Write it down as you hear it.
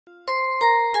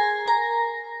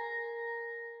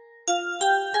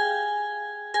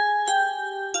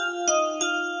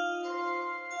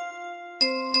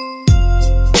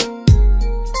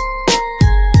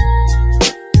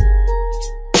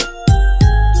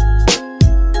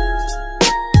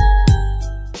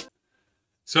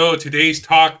So today's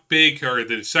topic, or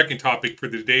the second topic for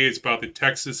the day, is about the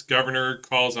Texas governor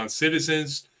calls on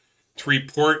citizens to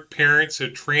report parents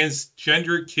of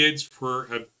transgender kids for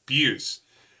abuse.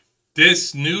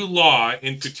 This new law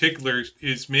in particular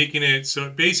is making it so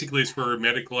basically it's for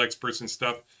medical experts and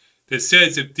stuff that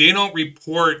says if they don't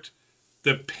report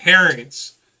the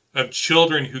parents of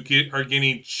children who are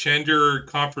getting gender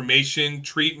confirmation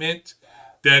treatment,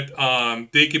 that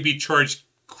they could be charged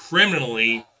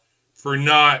criminally for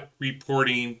not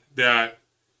reporting that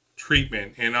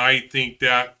treatment. And I think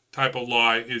that type of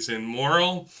law is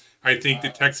immoral. I think the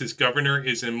Texas governor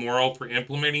is immoral for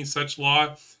implementing such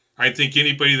law. I think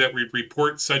anybody that would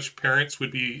report such parents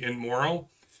would be immoral.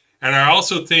 And I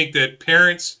also think that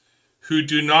parents who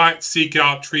do not seek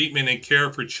out treatment and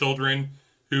care for children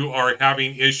who are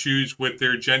having issues with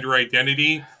their gender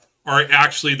identity are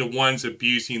actually the ones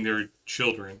abusing their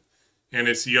children. And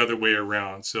it's the other way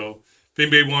around. So if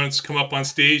anybody wants to come up on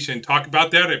stage and talk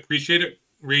about that, I appreciate it.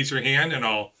 Raise your hand and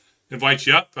I'll invite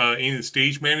you up. Any of the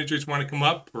stage managers want to come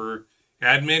up, or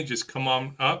admin, just come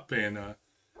on up, and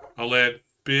I'll let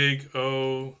Big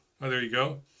O. Oh, there you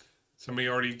go. Somebody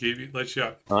already let you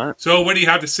up. All right. So what do you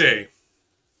have to say?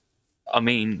 I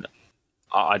mean,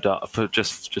 I don't, for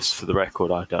just for the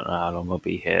record, I don't know how long I'll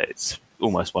be here. It's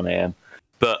almost 1 a.m.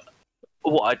 But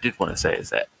what I did want to say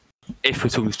is that if we're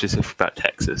talking specifically about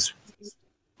Texas,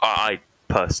 I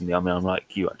personally, I'm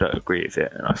like you, I don't agree with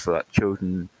it, and I feel like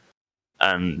children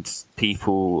and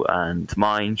people and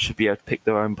minds should be able to pick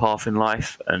their own path in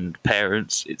life, and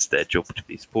parents, it's their job to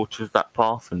be supportive of that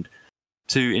path and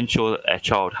to ensure that their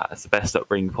child has the best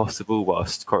upbringing possible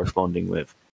whilst corresponding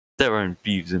with their own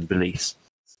views and beliefs.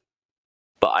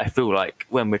 But I feel like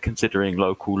when we're considering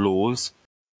local laws,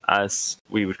 as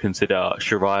we would consider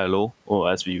Sharia law, or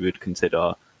as we would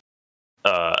consider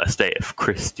a state of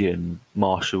Christian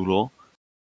martial law,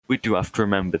 we do have to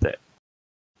remember that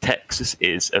Texas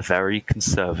is a very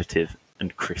conservative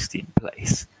and Christian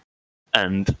place.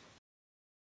 And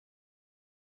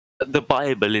the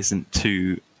Bible isn't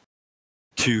too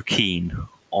keen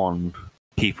on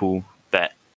people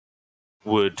that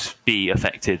would be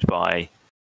affected by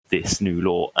this new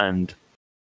law. And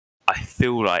I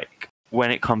feel like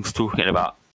when it comes to talking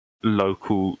about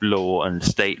local law and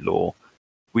state law,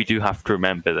 we do have to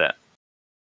remember that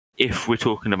if we're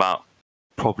talking about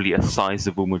probably a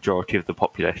sizable majority of the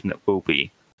population that will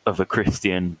be of a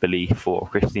Christian belief or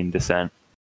Christian descent,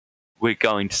 we're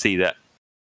going to see that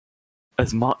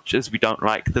as much as we don't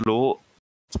like the law,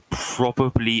 it's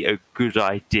probably a good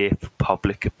idea for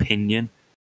public opinion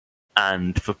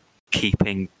and for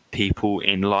keeping people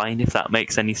in line, if that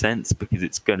makes any sense, because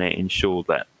it's going to ensure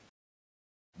that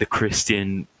the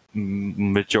Christian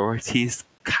majority is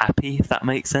happy, if that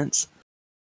makes sense.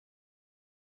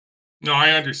 No,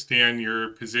 I understand your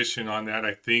position on that,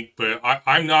 I think, but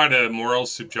I'm not a moral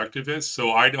subjectivist, so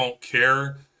I don't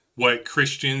care what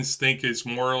Christians think is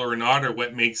moral or not, or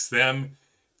what makes them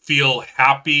feel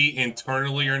happy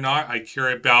internally or not. I care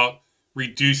about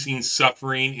reducing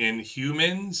suffering in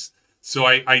humans. So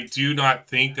I do not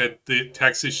think that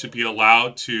Texas should be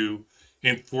allowed to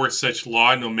enforce such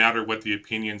law no matter what the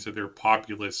opinions of their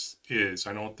populace is.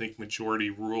 I don't think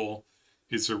majority rule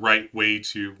is the right way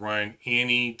to run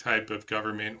any type of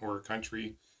government or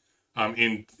country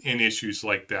in issues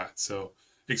like that. So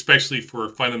especially for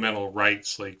fundamental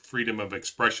rights like freedom of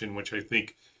expression, which I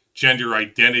think gender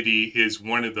identity is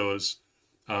one of those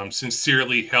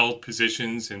sincerely held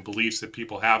positions and beliefs that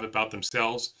people have about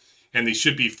themselves. And they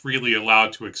should be freely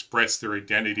allowed to express their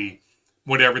identity,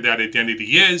 whatever that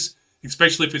identity is,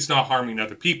 especially if it's not harming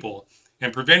other people.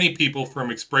 And preventing people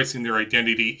from expressing their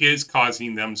identity is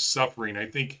causing them suffering. I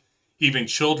think even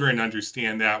children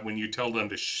understand that when you tell them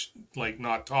to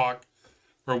not talk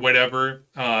or whatever,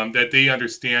 that they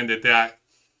understand that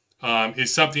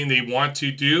is something they want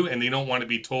to do, and they don't want to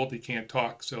be told they can't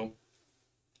talk. So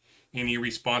any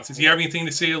responses? Do you have anything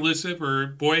to say, Elizabeth, or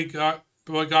boy got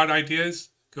ideas?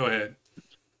 Go ahead.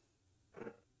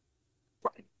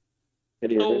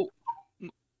 So,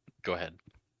 go ahead.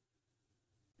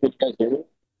 Can you guys hear me?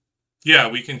 Yeah,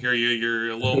 we can hear you.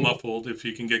 You're a little muffled. If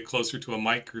you can get closer to a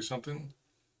mic or something.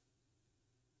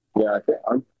 Yeah, I think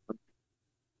I'm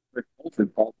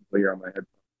possibly on my head.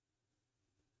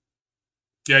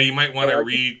 Yeah, you might want to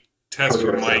retest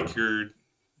your mic.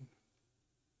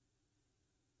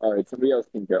 All right, somebody else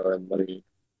can go and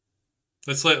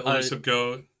Let's let Elizabeth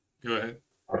go. Go ahead.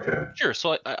 Okay. Sure.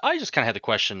 So I just kind of had the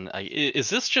question: is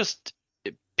this just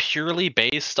purely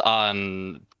based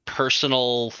on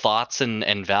personal thoughts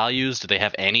and values? Do they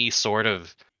have any sort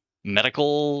of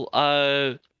medical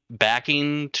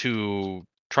backing to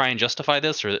try and justify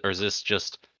this, or is this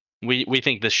just We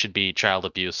think this should be child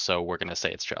abuse, so we're going to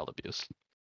say it's child abuse.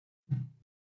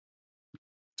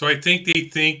 So I think they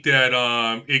think that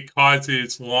it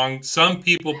causes some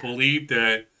people believe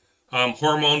that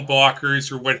hormone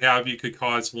blockers or what have you could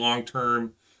cause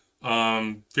long-term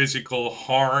physical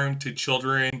harm to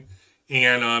children,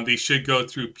 and they should go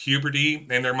through puberty,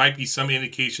 and there might be some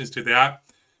indications to that.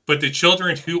 But the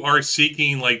children who are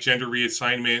seeking like gender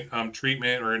reassignment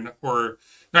treatment, or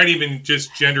not even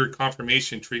just gender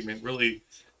confirmation treatment, really,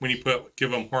 when you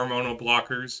give them hormonal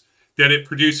blockers, that it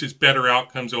produces better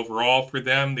outcomes overall for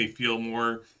them. They feel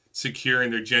more secure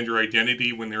in their gender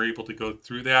identity when they're able to go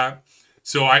through that.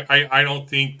 So I don't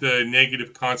think the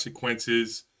negative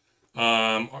consequences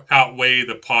outweigh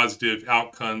the positive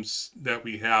outcomes that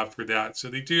we have for that. So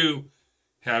they do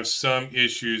have some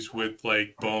issues with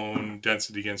like bone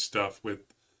density and stuff with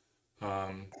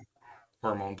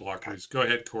hormone blockers. Go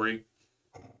ahead, Corey.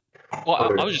 Well,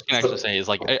 I was just going to actually say is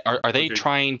like, are they Okay.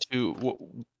 trying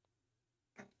to?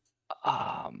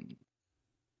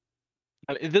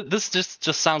 This just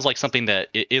sounds like something that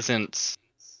it isn't.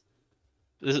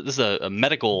 This is a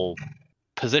medical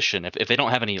position. If they don't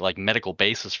have any like medical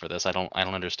basis for this, I don't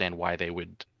understand why they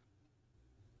would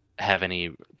have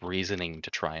any reasoning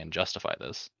to try and justify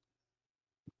this.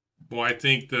 Well, I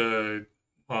think the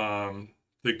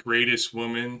greatest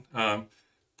woman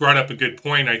brought up a good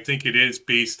point. I think it is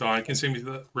based on. Can you send me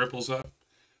the ripples up?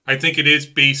 I think it is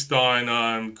based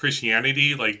on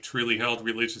Christianity, like truly held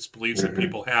religious beliefs that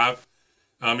people have.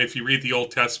 If you read the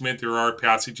Old Testament, there are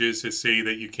passages that say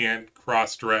that you can't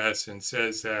cross-dress, and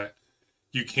says that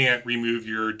you can't remove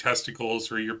your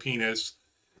testicles or your penis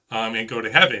and go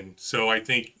to heaven. So I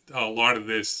think a lot of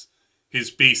this is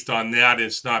based on that.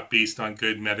 It's not based on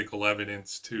good medical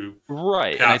evidence to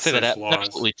right. And I'd say pass that's laws.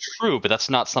 absolutely true, but that's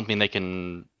not something they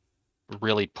can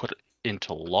really put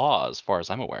into law, as far as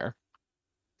I'm aware.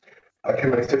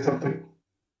 Can I say something?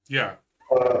 Yeah.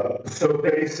 So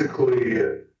basically,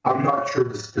 I'm not sure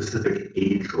the specific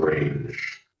age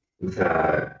range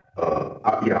that,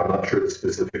 I'm not sure the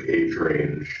specific age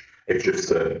range. It just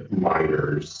said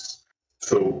minors.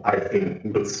 So I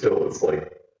think, but still, it's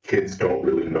like kids don't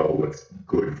really know what's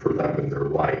good for them in their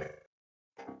life.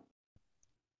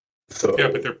 So Yeah,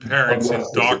 but their parents and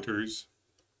doctors.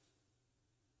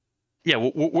 Yeah,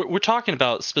 we're talking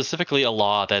about specifically a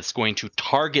law that's going to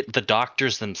target the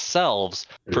doctors themselves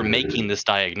for making this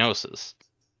diagnosis.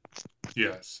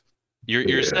 Yes.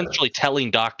 You're essentially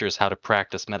telling doctors how to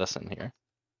practice medicine here.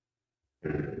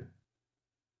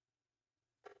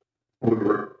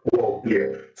 Well,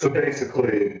 yeah. So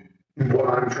basically, what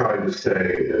I'm trying to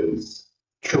say is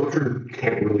children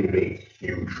can't really make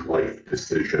huge life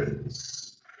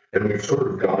decisions. And we've sort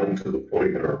of gotten to the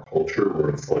point in our culture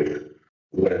where it's like,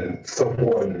 when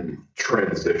someone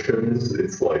transitions,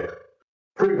 it's like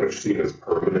pretty much seen as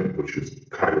permanent, which is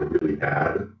kind of really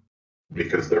bad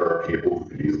because there are people who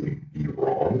could easily be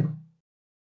wrong.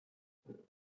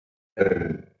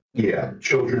 And yeah,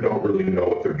 children don't really know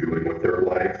what they're doing with their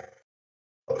life,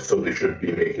 so they shouldn't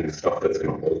be making stuff that's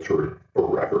going to alter it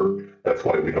forever. That's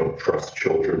why we don't trust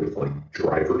children with like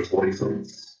driver's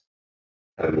license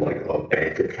and like a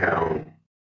bank account.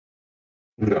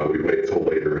 No, we wait till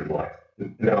later in life.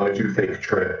 Now, I do think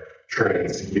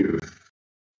trans youth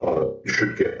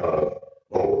should get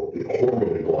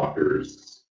hormone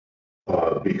blockers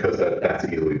because that's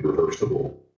easily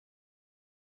reversible.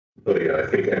 But yeah, I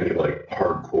think any like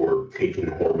hardcore taking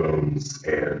hormones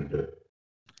and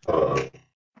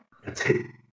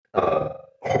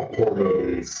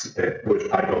hormones,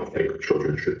 which I don't think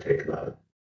children should take that.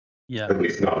 Yeah. At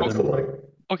least not until like.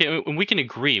 Okay, we can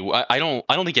agree. I don't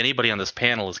think anybody on this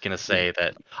panel is going to say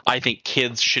that I think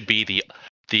kids should be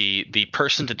the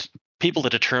people to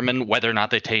determine whether or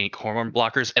not they take hormone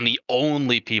blockers, and the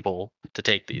only people to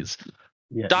take these.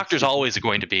 Yeah, Doctors always are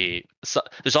going to be.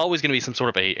 There's always going to be some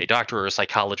sort of a doctor or a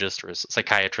psychologist or a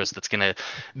psychiatrist that's going to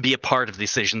be a part of the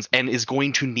decisions and is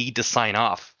going to need to sign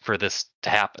off for this to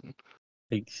happen.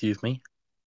 Excuse me.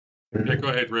 Yeah, go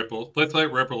ahead, Ripple. Let's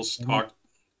let Ripples talk.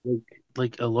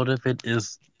 Like a lot of it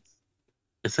is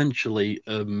essentially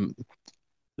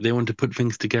they want to put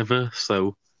things together.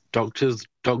 So doctors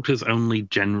only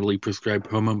generally prescribe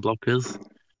hormone blockers,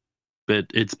 but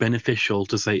it's beneficial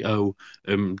to say,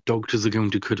 doctors are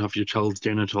going to cut off your child's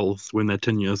genitals when they're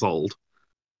 10 years old.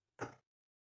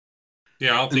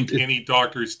 Yeah, I don't think any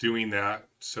doctor's doing that.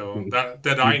 So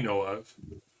that I know of.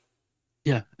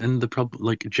 Yeah, and the problem,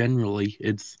 like generally,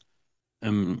 it's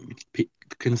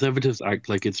conservatives act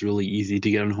like it's really easy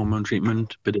to get on hormone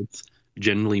treatment, but it's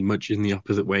generally much in the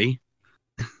opposite way.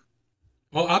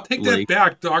 Well, I'll take that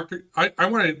back, doctor. I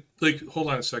want to hold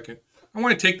on a second. I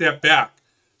want to take that back.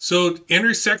 So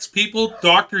intersex people,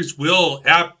 doctors will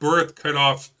at birth cut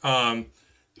off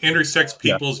intersex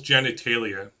people's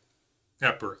genitalia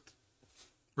at birth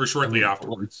or shortly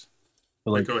afterwards.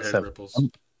 Like, go ahead, so Ripples.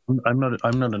 I'm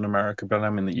not in America, but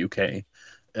I'm in the UK,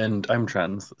 and I'm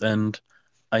trans. And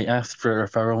I asked for a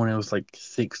referral when I was like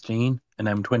 16, and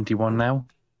I'm 21 now.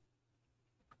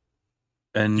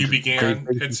 And You began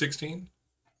at 16?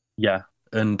 Yeah,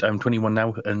 and I'm 21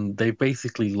 now, and they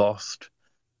basically lost,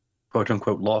 quote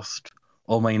unquote, lost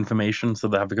all my information, so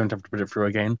they're going to have to put it through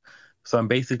again. So I'm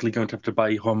basically going to have to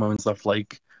buy hormones off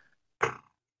like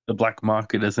the black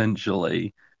market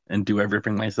essentially, and do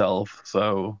everything myself.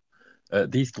 So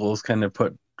these laws kind of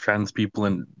put trans people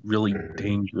in really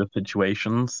dangerous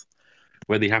situations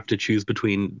where they have to choose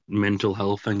between mental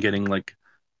health and getting like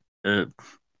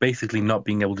basically not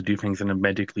being able to do things in a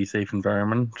medically safe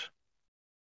environment.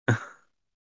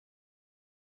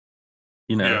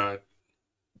 You know, Yeah.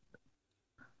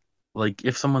 like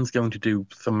if someone's going to do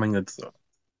something that's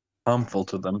harmful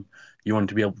to them, you want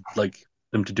to be able like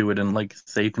them to do it in like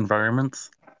safe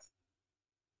environments.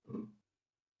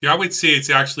 Yeah, I would say it's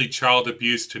actually child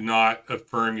abuse to not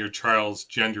affirm your child's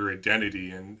gender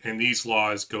identity, and these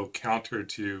laws go counter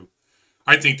to.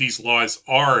 I think these laws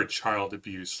are child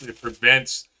abuse. It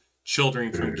prevents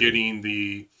children from getting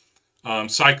the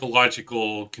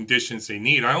psychological conditions they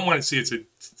need. I don't want to say it's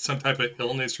some type of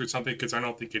illness or something because I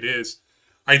don't think it is.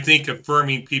 I think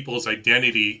affirming people's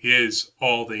identity is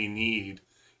all they need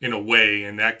in a way,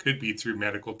 and that could be through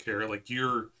medical care. Like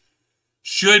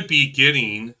should be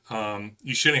getting,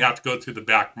 you shouldn't have to go through the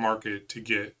back market to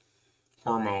get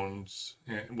hormones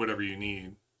and whatever you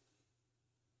need.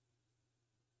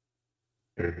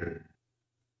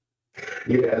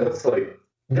 Mm-hmm. Yeah, that's like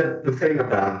the thing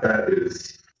about that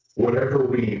is whenever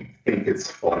we think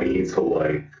it's funny to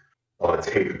like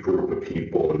take a group of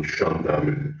people and shun them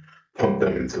and pump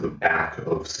them into the back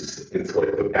of into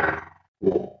like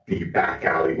the back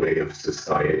alleyway of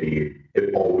society,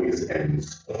 it always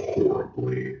ends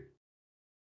horribly.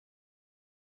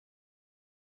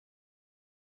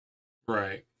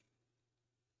 Right.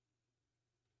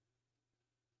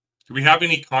 Do we have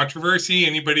any controversy?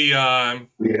 Anybody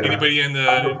anybody in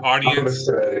the audience?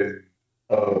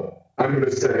 I'm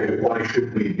gonna say, why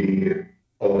should we be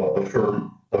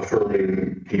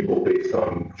affirming people based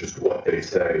on just what they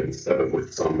say instead of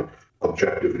with some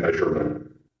objective measurement?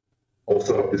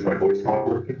 Also, is my voice not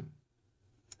working?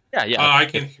 Yeah. I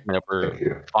can. Thank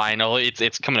you. I know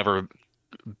it's coming over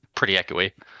pretty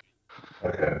echoey.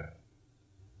 Okay.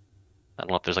 I don't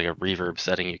know if there's like a reverb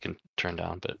setting you can turn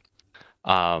down, but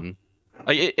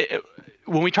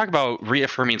when we talk about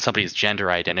reaffirming somebody's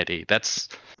gender identity,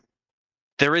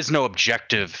 there is no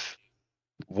objective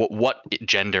what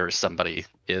gender somebody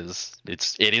is.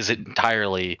 It is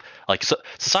entirely like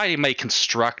society may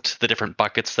construct the different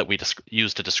buckets that we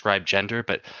use to describe gender,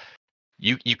 but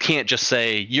you can't just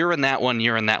say you're in that one,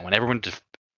 you're in that one. Everyone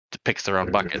picks their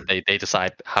own bucket. They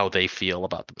decide how they feel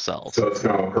about themselves. So it's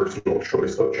not a personal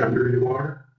choice what gender you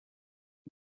are?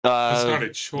 It's not a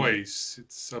choice.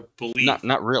 It's a belief.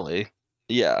 Not really.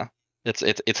 Yeah.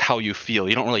 It's how you feel.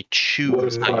 You don't really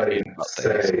choose how you feel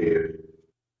about things.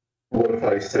 What if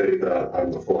I say that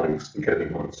I'm the flying spaghetti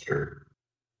monster?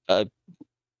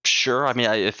 Sure. I mean,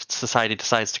 if society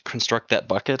decides to construct that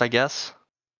bucket, I guess.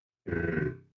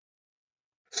 Mm.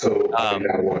 So I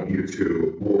now want you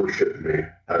to worship me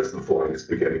as the flying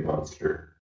spaghetti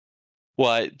monster.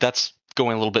 Well, that's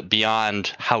going a little bit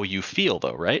beyond how you feel,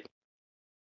 though, right?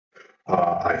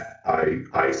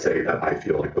 I say that I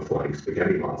feel like the flying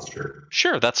spaghetti monster.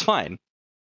 Sure, that's fine.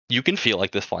 You can feel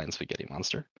like this flying spaghetti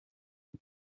monster.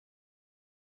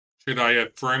 Should I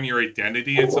affirm your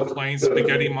identity as a flying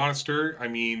spaghetti monster? I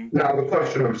mean... Now, the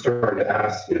question I'm starting to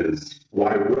ask is,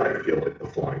 why would I feel like the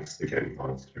flying spaghetti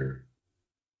monster?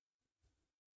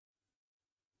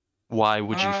 Why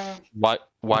would you? Why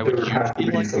would you have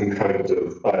to be some kind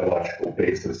of biological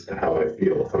basis to how I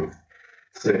feel if I'm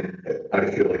saying I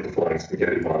feel like the flying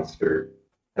spaghetti monster.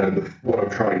 And what I'm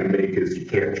trying to make is you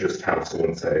can't just have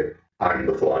someone say, I'm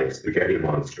the flying spaghetti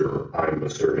monster, I'm a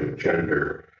certain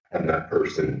gender, and that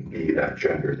person be that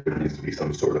gender. There needs to be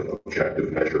some sort of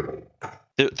objective measurement.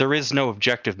 There is no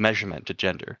objective measurement to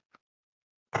gender.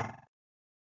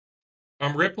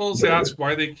 Ripples asked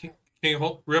why they can't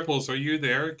hold. Ripples, are you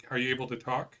there? Are you able to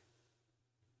talk?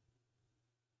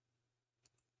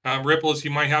 Ripples,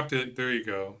 you might have to. There you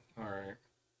go. All right.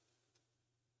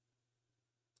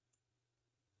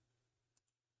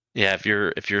 Yeah,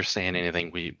 if you're saying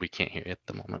anything, we can't hear you at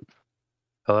the moment.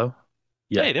 Hello?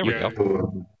 Yeah. Hey, there we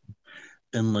go.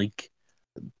 And like,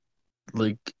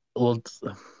 well,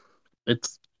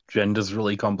 it's gender's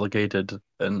really complicated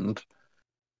and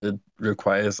it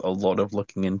requires a lot of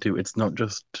looking into. It's not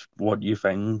just what you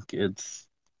think,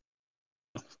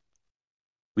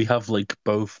 we have like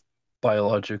both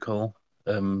biological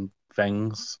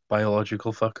things,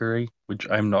 biological fuckery, which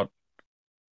I'm not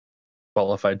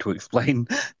qualified to explain.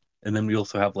 And then we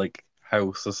also have like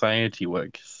how society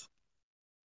works.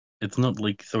 It's not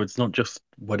like, so it's not just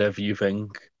whatever you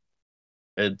think.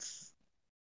 It's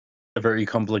a very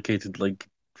complicated like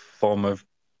form of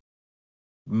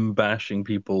bashing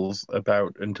people's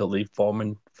about until they fall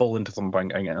into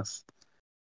something, I guess.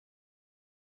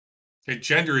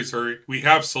 Gender is we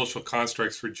have social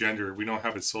constructs for gender. We don't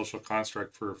have a social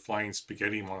construct for a flying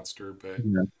spaghetti monster, but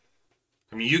Yeah.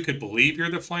 I mean, you could believe you're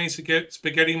the flying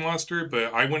spaghetti monster,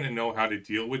 but I wouldn't know how to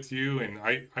deal with you. And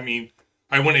I mean,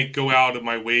 I wouldn't go out of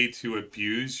my way to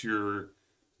abuse your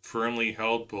firmly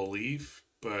held belief,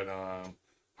 but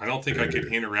I don't think I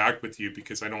could interact with you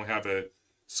because I don't have a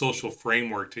social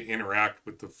framework to interact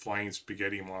with the flying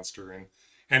spaghetti monster.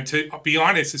 And to be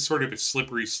honest, it's sort of a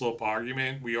slippery slope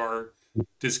argument. We are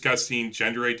discussing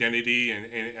gender identity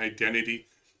and identity.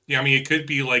 Yeah, I mean, it could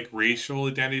be like racial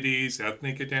identities,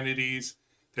 ethnic identities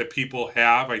that people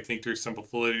have. I think there's some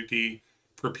validity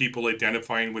for people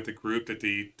identifying with a group that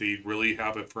they really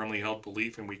have a firmly held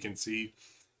belief, and we can see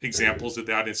examples of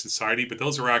that in society. But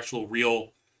those are actual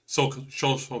real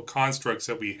social constructs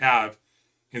that we have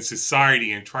in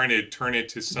society, and trying to turn it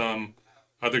to some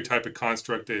other type of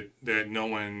construct that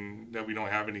we don't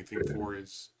have anything for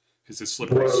is a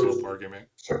slippery slope argument.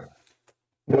 Sorry.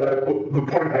 The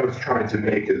point I was trying to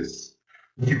make is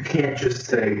you can't just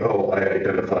say, "Oh, I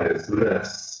identify as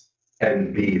this,"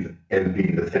 and be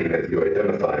the thing that you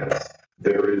identify as.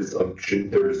 There's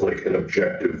like an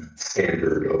objective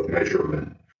standard of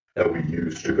measurement that we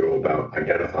use to go about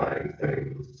identifying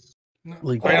things. No,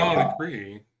 I don't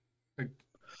agree.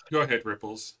 Go ahead,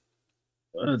 Ripples.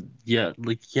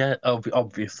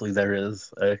 Obviously there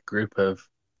is a group of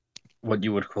what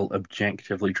you would call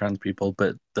objectively trans people,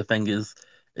 but the thing is,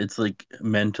 it's like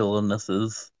mental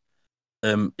illnesses.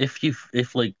 If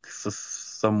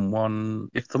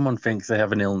someone thinks they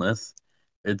have an illness,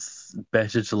 it's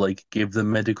better to like give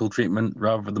them medical treatment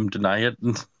rather than deny it.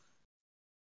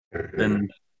 Then,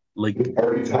 like,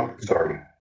 Sorry.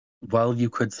 While you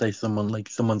could say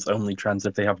someone's only trans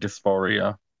if they have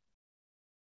dysphoria,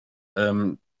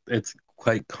 it's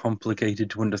quite complicated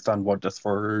to understand what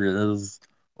dysphoria is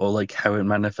or like how it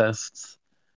manifests.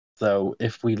 So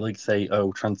if we like say,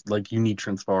 oh, you need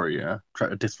dysphoria,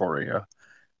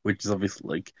 which is obviously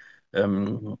like,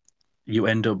 you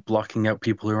end up blocking out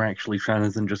people who are actually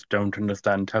trans and just don't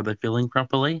understand how they're feeling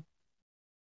properly.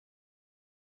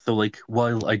 So like,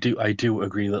 while I do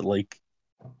agree that like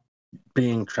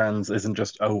being trans isn't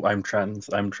just, oh, I'm trans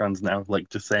now, like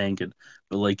just saying it,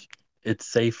 but like it's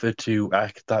safer to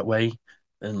act that way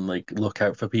and like look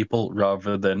out for people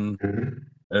rather than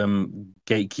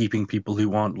gatekeeping people who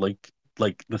want like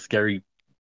the scary,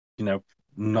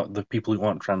 not the people who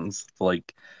want trans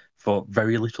for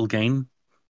very little gain.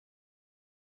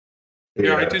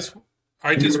 Yeah, I just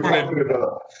want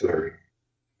to. Sorry.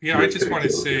 Yeah, I just want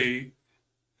to say.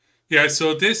 Yeah,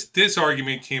 so this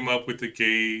argument came up with the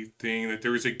gay thing, that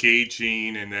there was a gay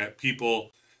gene and that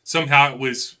people somehow it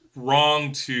was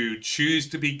wrong to choose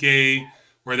to be gay,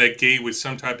 or that gay was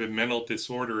some type of mental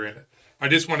disorder. And I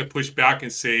just want to push back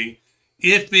and say,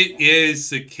 if it is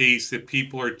the case that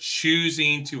people are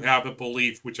choosing to have a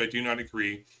belief, which I do not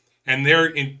agree, and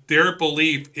their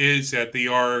belief is that they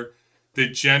are the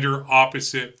gender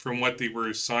opposite from what they were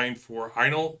assigned for, I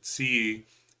don't see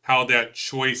how that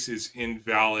choice is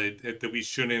invalid, that we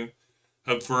shouldn't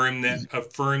affirm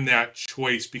that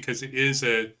choice, because it is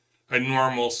a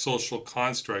normal social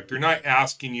construct. They're not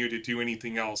asking you to do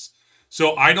anything else.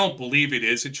 So I don't believe it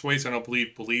is a choice. I don't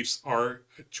believe beliefs are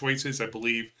choices. I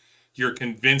believe you're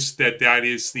convinced that that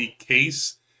is the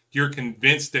case. You're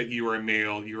convinced that you are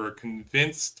male. You are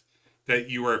convinced that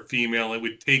you are female. It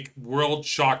would take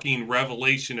world-shocking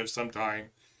revelation of some time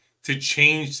to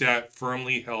change that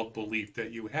firmly held belief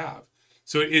that you have.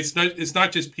 So it's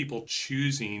not just people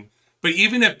choosing, but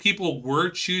even if people were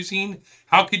choosing,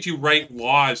 how could you write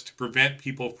laws to prevent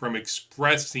people from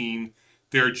expressing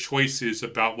their choices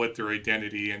about what their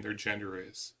identity and their gender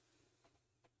is?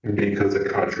 Because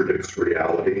it contradicts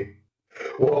reality.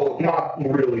 Well, not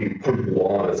really putting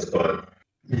laws, but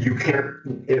you can't,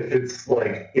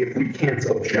 if we can't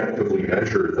objectively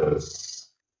measure this,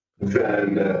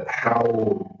 then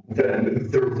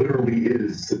there literally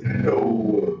is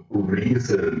no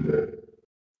reason.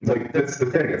 Like, that's the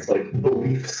thing. It's like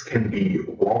beliefs can be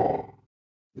wrong.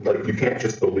 Like, you can't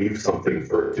just believe something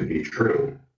for it to be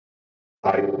true.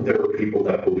 there are people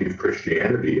that believe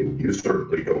Christianity, and you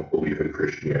certainly don't believe in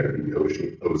Christianity,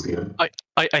 Ozien.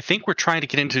 I think we're trying to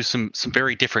get into some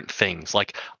very different things.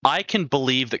 Like, I can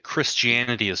believe that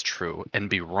Christianity is true and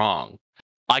be wrong.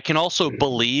 I can also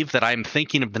believe that I'm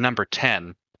thinking of the number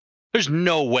 10. There's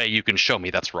no way you can show me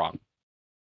that's wrong.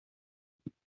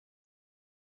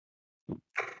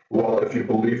 Well, if you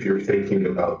believe you're thinking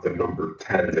about the number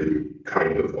 10, then you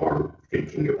kind of are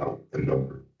thinking about the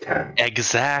number 10.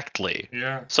 Exactly.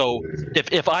 Yeah. So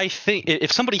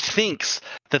if somebody thinks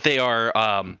that they are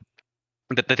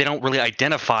that they don't really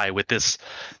identify with this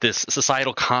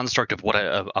societal construct of what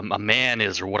a man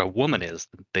is or what a woman is,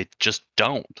 they just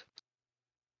don't.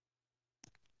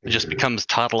 It just becomes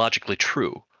tautologically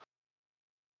true.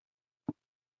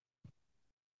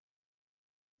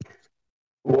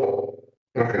 Well,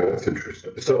 okay, that's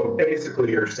interesting. So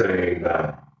basically, you're saying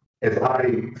that if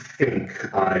I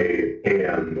think I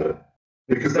am,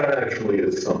 because that actually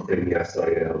is something, yes, I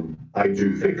am. I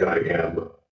do think I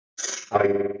am.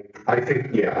 I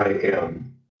think, yeah, I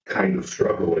am kind of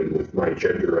struggling with my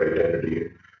gender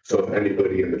identity. So if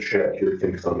anybody in the chat here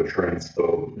thinks I'm a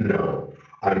transphobe, no.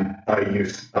 I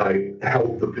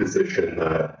held the position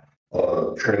that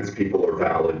trans people are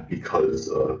valid because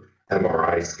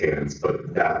MRI scans,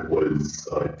 but that was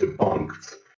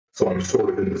debunked. So I'm sort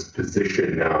of in this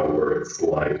position now where it's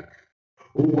like,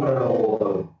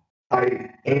 well,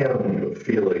 I am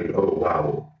feeling, oh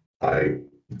wow, I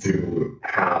do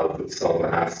have some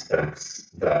aspects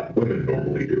that women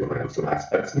normally do, and I have some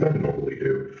aspects men normally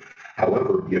do.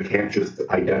 However, you can't just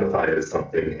identify as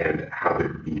something and have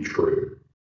it be true.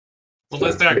 Well, So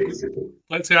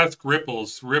let's ask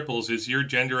Ripples. Ripples, is your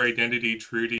gender identity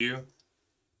true to you?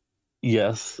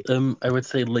 Yes. I would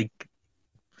say like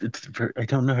I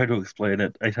don't know how to explain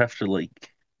it. I'd have to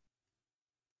like,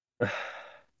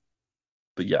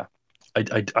 but yeah,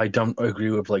 I don't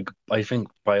agree with like I think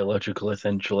biological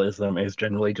essentialism is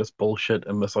generally just bullshit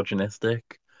and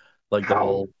misogynistic. Like the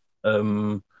whole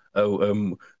oh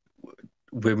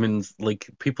women's like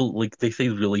people like they say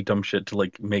really dumb shit to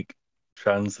like make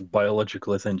trans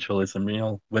biological essentialism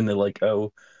real when they're like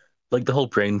oh like the whole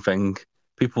brain thing.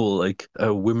 People like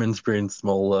women's brains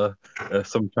smaller,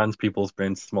 some trans people's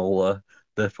brains smaller.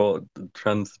 Therefore,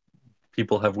 trans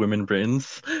people have women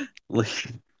brains, like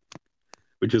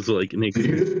which is like makes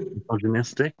it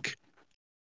misogynistic.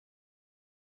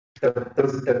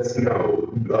 That's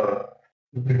no.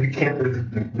 We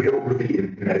don't really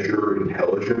measure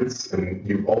intelligence, and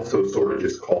you also sort of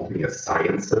just called me a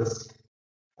scientist.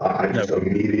 I No, just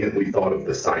immediately thought of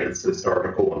the scientist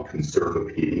article on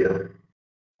Conservapedia.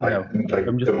 no,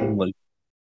 I'm just saying, like,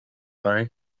 sorry.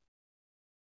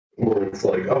 Where it's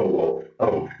like,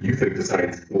 you think the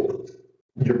science, well,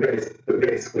 you're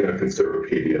basically on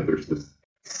Conservapedia. There's this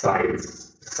it's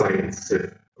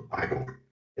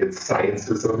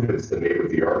scientism is the name of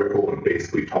the article, and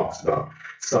basically talks about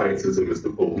scientism is the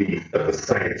belief that a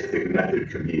scientific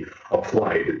method can be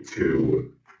applied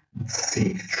to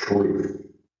seek truth.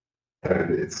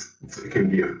 And it can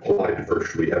be applied to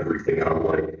virtually everything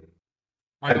online.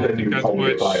 I don't think that's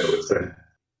what.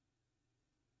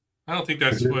 I don't think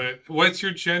that's what. What's your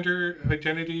gender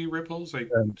identity, Ripples? Like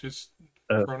just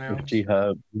pronouns. She,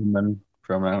 her, woman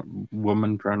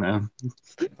pronoun.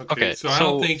 Okay, so I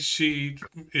don't think she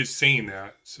is saying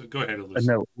that. So go ahead, Elizabeth.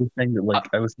 No, I was saying that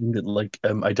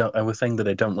I was saying that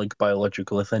I don't like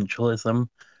biological essentialism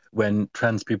when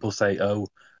trans people say, "Oh,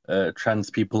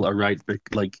 trans people are right," but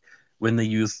like when they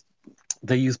use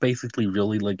basically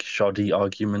really like shoddy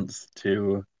arguments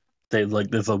to say like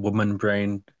there's a woman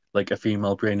brain, like a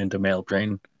female brain, and a male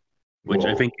brain, which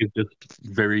I think is just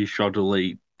very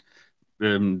shoddily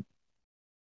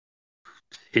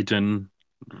hidden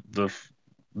the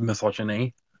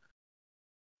misogyny.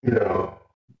 No.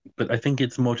 But I think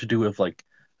it's more to do with like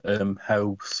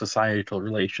how societal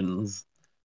relations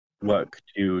work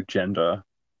to gender.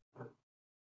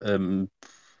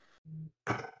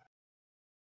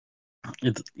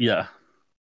 It's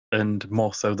and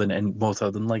more so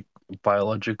than like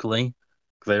biologically,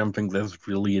 because I don't think there's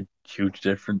really a huge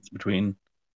difference between.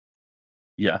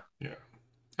 Yeah.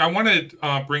 I want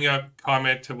to bring up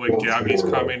comment to what Gabby's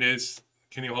comment is.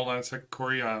 Can you hold on a second,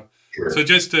 Corey? Sure. So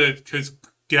just because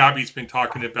Gabby's been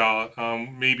talking about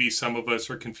maybe some of us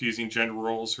are confusing gender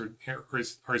roles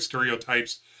or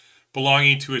stereotypes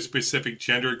belonging to a specific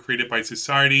gender created by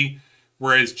society,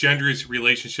 whereas gender is a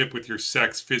relationship with your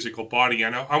sex, physical body.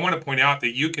 And I want to point out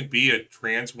that you can be a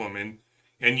trans woman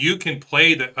and you can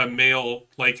play a male,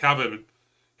 like have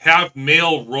have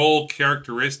male role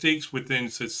characteristics within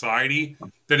society,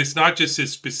 that it's not just a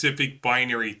specific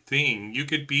binary thing. You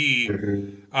could be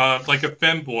like a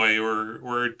femboy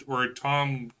or a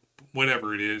Tom,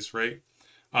 whatever it is, right?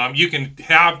 You can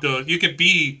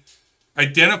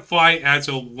identify as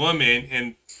a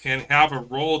woman and have a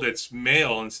role that's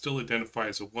male and still identify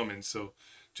as a woman. So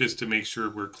just to make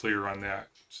sure we're clear on that.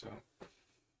 So.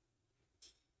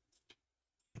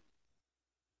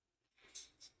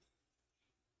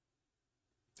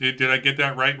 Did I get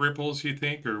that right, Ripples, you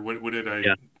think? Or what did I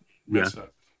mess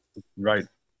up? Right.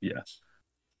 Yeah.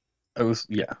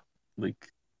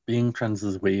 Like being trans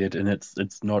is weird, and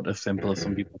it's not as simple as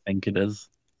some people think it is.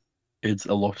 It's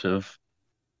a lot of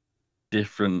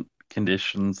different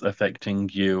conditions affecting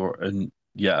you, and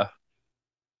Yeah,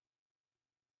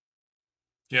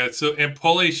 so, and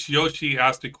Polish Yoshi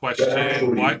asked a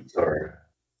question.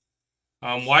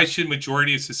 Why should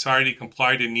majority of society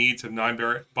comply to needs of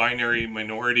non-binary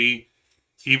minority,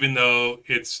 even though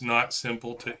it's not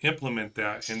simple to implement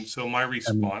that? And so my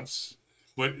response,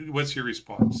 what's your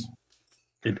response?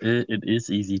 It is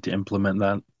easy to implement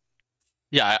that.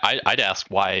 Yeah, I'd ask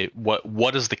why.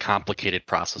 What is the complicated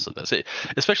process of this?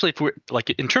 Especially if we're like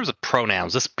in terms of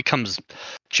pronouns, this becomes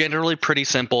generally pretty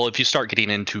simple. If you start getting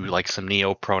into like some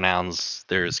neo pronouns,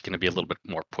 there's going to be a little bit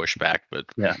more pushback. But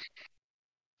yeah,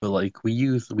 but like we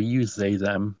use they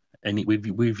them, and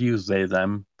we've used they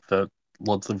them for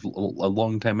a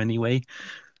long time anyway.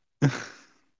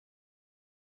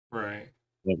 Right.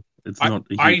 It's not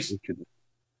a huge issue.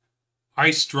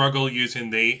 I struggle using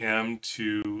they them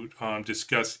to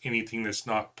discuss anything that's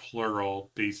not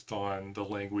plural based on the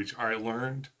language I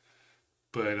learned,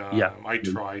 but I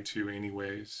try to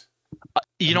anyways.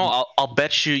 You know, I'll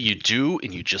bet you do,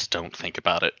 and you just don't think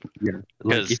about it. Yeah,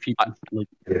 like if you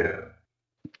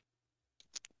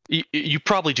you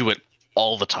probably do it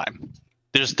all the time.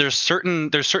 There's certain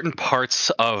parts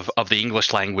of the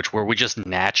English language where we just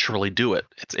naturally do it.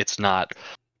 It's not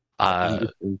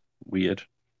weird.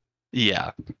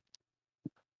 Yeah.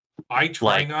 I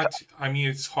try not to, I mean,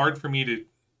 it's hard for me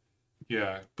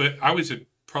to, but I was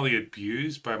probably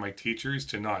abused by my teachers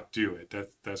to not do it.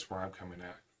 That's where I'm coming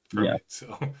at from it.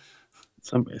 So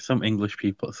some English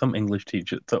people, some English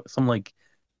teachers, some like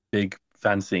big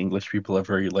fancy English people are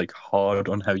very like hard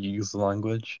on how you use the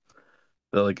language.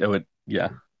 They're like, which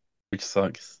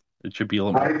sucks. It should be a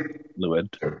little more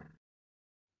fluid.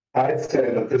 I'd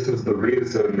say that this is the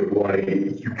reason why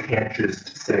you can't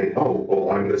just say, oh,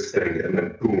 well, I'm this thing, and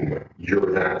then boom,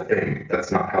 you're that thing.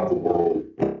 That's not how the world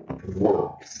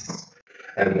works.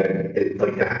 And then it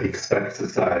expects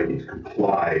society to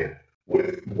comply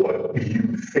with what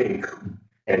you think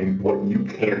and what you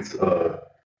can't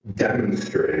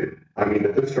demonstrate. I mean,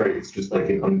 at this rate, it's just like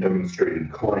an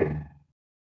undemonstrated claim.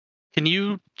 Can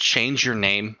you change your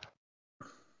name?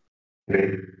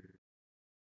 Maybe.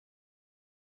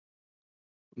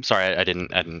 I'm sorry, I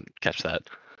didn't catch that.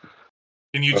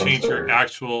 Can you change your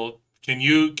actual? Can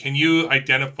you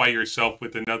identify yourself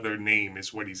with another name?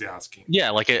 Is what he's asking.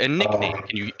 Yeah, like a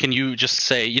nickname. Can you just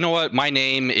say, you know what, my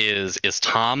name is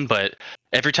Tom, but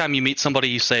every time you meet somebody,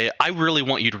 you say, I really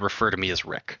want you to refer to me as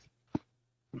Rick.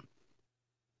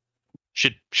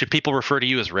 Should people refer to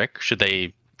you as Rick? Should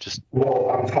they just?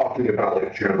 Well, I'm talking about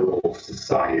like general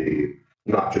society.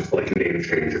 Not just like name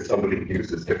change. If somebody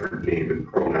uses different name and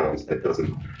pronouns, that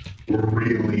doesn't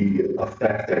really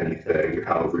affect anything.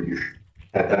 However,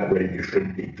 at that rate, you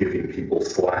shouldn't be giving people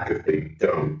slack if they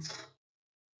don't.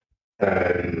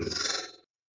 And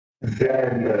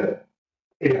then,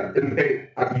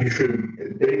 you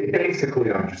should.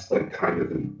 Basically, I'm just like kind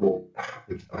of.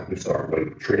 I'm sorry,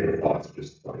 my train of thoughts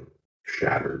just like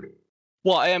shattered.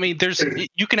 Well, I mean,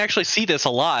 you can actually see this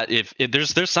a lot. If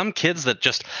there's some kids that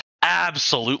just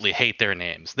absolutely hate their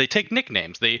names. They take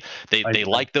nicknames. They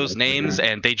like those names,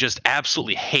 and they just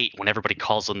absolutely hate when everybody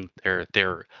calls them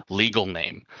their legal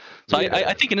name. So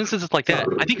I think in instances like that,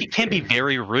 I think it can be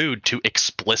very rude to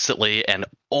explicitly and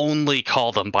only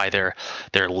call them by their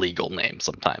legal name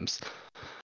sometimes.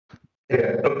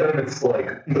 Yeah, but then it's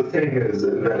like the thing is,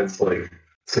 then it's like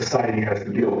society has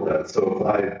to deal with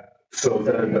that. So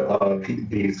then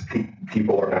these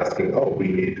people are asking, oh, we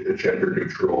need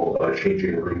gender-neutral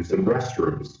changing rooms and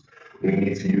restrooms. We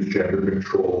need to use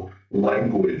gender-neutral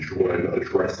language when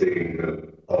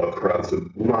addressing crowds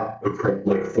of,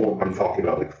 I'm talking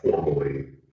about like formally,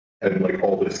 and like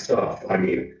all this stuff. I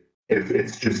mean, if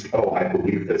it's just, oh, I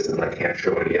believe this and I can't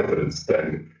show any evidence,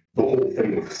 then the whole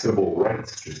thing with civil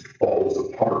rights just falls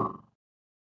apart.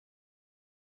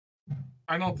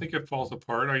 I don't think it falls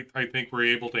apart. I think we're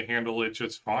able to handle it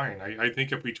just fine. I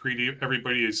think if we treat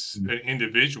everybody as an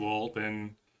individual,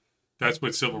 then That's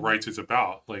what civil rights is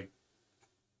about. Like,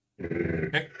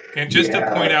 Mm. and just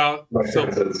to point out, my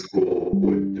friends at school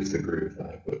would disagree with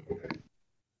that, but okay.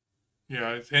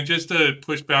 Yeah, and just to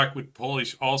push back with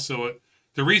Polish, also,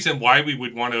 the reason why we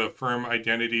would want to affirm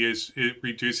identity is it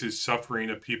reduces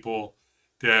suffering of people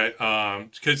that,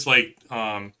 because like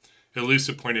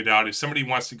Elusa pointed out, if somebody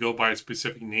wants to go by a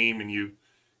specific name and you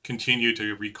continue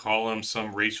to recall them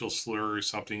some racial slur or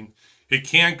something, it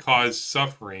can cause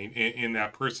suffering in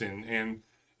that person. And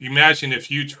imagine if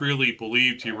you truly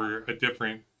believed you were a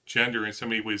different gender and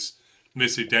somebody was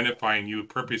misidentifying you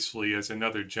purposefully as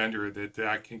another gender,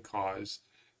 that can cause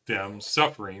them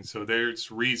suffering. So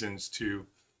there's reasons to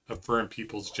affirm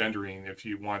people's gendering if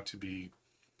you want to be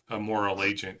a moral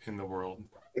agent in the world.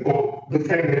 Well, the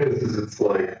thing is it's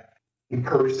like a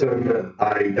person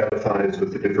identifies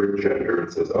with a different gender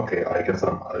and says, okay, I guess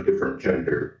I'm a different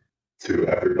gender to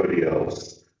everybody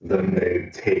else. Then they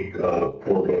take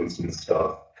hormones and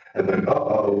stuff. And then,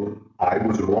 I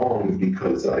was wrong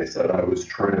because I said I was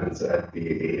trans at the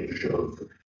age of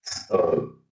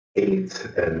 8,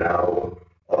 and now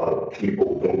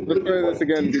people don't Let's try this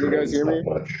again. be Do you guys hear trans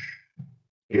me? that much.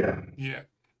 Yeah. Yeah.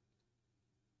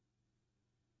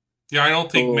 Yeah, I don't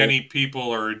think Cool. many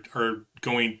people are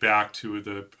going back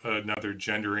to another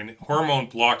gender, and hormone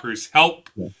blockers help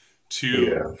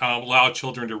to allow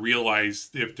children to realize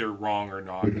if they're wrong or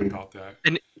not about that.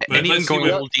 And But even let's see going a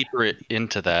what- little deeper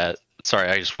into that, sorry,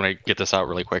 I just want to get this out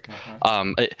really quick.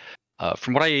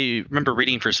 From what I remember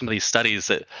reading for some of these studies,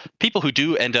 that people who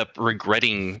do end up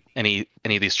regretting any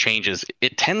of these changes,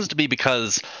 it tends to be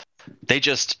because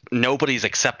nobody's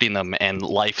accepting them, and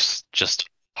life's just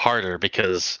harder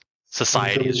because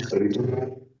society is just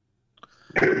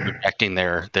rejecting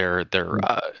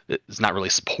is not really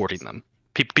supporting them.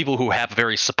 People who have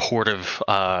very supportive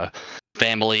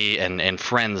family and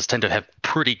friends tend to have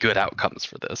pretty good outcomes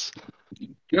for this.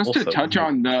 Just to touch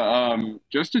on the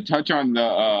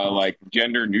like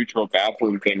gender neutral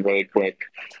bathroom thing really quick.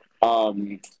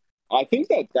 I think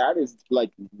that is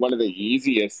like one of the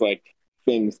easiest like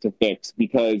things to fix,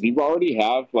 because you already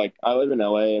have, like, I live in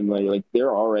LA, and like there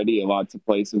are already lots of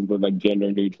places with like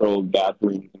gender neutral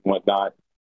bathrooms and whatnot.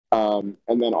 And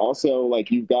then also,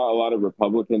 like, you've got a lot of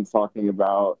Republicans talking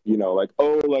about, like,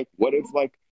 oh, like, what if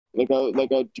like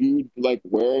a dude like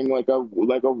wearing like a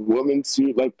woman's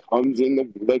suit like comes in the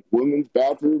like women's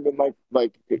bathroom and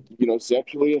like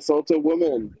sexually assaults a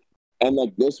woman, and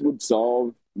like this would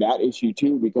solve that issue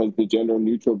too, because the gender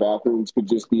neutral bathrooms could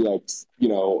just be like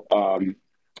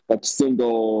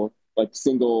single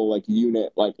like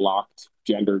unit like locked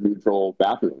gender neutral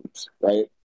bathrooms, right?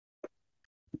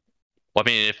 Well, I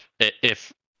mean,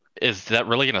 if is that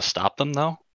really going to stop them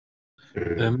though?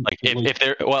 Like if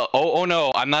they're oh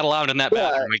no, I'm not allowed in that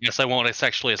bathroom. I guess I won't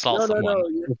sexually assault someone.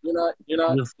 No, you're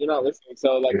not listening.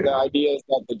 So like the idea is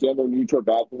that the gender neutral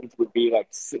bathrooms would be like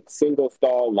single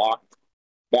stall locked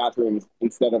bathrooms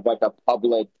instead of like a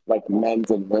public like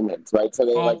men's and women's, right? So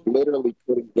they like literally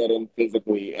couldn't get in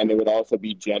physically, and it would also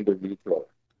be gender neutral.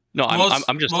 No,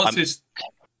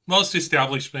 most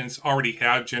establishments already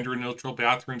have gender neutral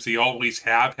bathrooms. They always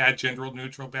have had gender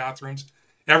neutral bathrooms.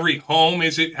 Every home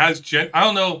has I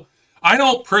don't know. I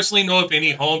don't personally know of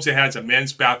any homes that has a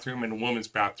men's bathroom and a woman's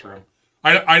bathroom.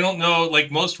 I don't know.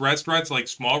 Like most restaurants, like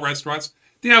small restaurants,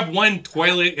 they have one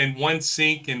toilet and one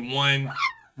sink and one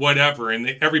whatever, and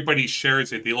everybody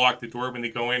shares it. They lock the door when they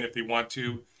go in if they want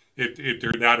to, if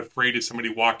they're that afraid of somebody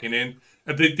walking in.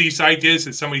 These ideas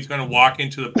that somebody's going to walk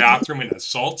into the bathroom and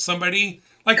assault somebody,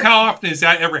 like how often has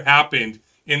that ever happened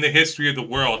in the history of the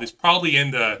world? It's probably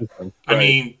in the, I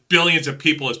mean, billions of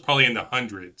people. It's probably in the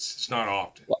hundreds. It's not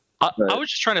often. I was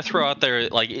just trying to throw out there,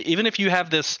 like, even if you have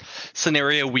this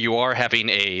scenario where you are having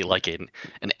an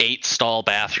 8-stall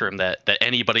bathroom that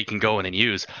anybody can go in and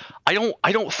use, I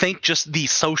don't think just the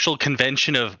social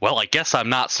convention of, well, I guess I'm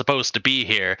not supposed to be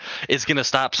here is going to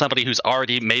stop somebody who's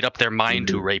already made up their mind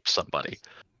to rape somebody.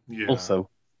 Yeah. Also,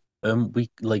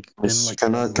 we like.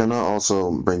 Can I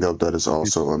also bring up that it's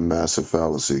also a massive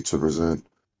fallacy to present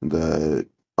that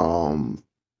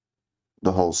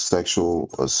the whole sexual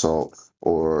assault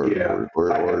or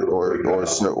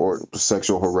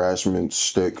sexual harassment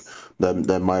shtick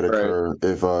that might occur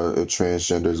if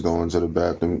transgenders go into the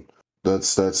bathroom.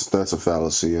 That's a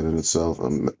fallacy in itself.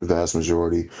 A vast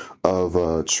majority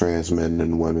of trans men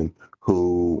and women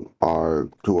who are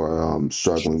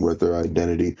struggling with their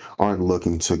identity aren't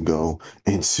looking to go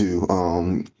into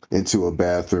a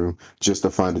bathroom just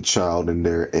to find a child in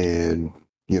there, and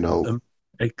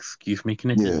excuse me,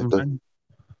 can I say something?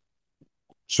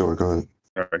 Sure, go ahead.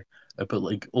 Sorry. But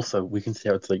like also we can see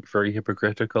how it's like very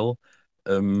hypocritical.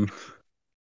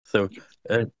 So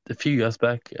a few years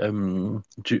back,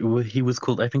 he was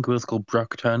called, I think it was called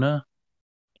Brock Turner.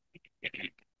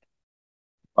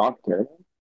 Doctor.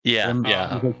 Yeah,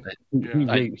 yeah.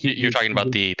 You're talking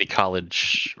about the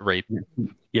college rape.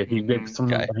 Yeah, he raped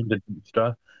someone behind the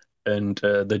dumpster, and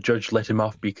the judge let him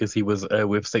off because he was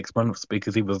with 6 months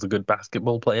because he was a good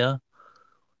basketball player.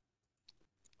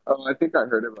 Oh, I think I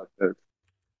heard about this.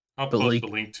 I'll post a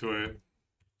link to it.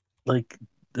 Like,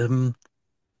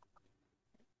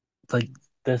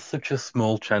 there's such a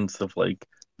small chance of like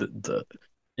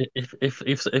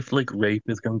if like rape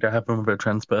is going to happen with a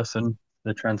trans person,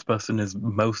 the trans person is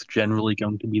most generally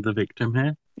going to be the victim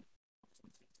here.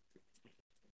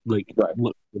 Like, right.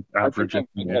 Look, average.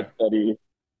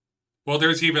 Well,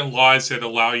 there's even laws that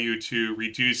allow you to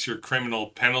reduce your criminal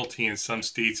penalty in some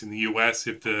states in the U.S.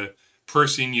 if the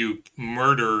person you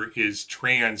murder is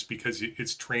trans, because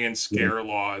it's trans scare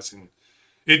laws, and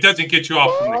it doesn't get you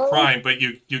off from the crime, but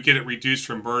you get it reduced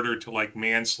from murder to like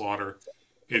manslaughter.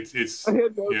 It's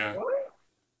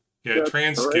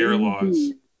trans scare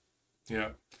laws. Yeah,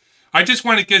 I just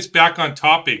want to get us back on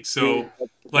topic. So,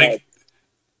 like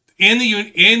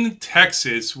in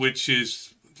Texas, which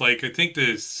is like I think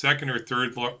the second or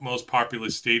third most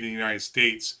populous state in the United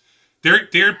States,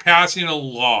 they're passing a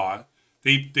law.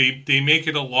 They make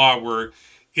it a law where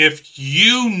if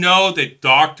you know that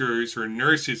doctors or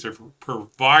nurses are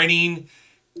providing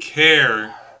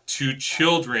care to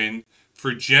children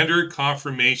for gender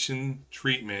confirmation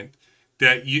treatment,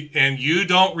 that you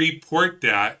don't report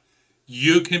that,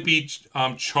 you can be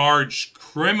charged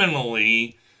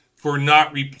criminally for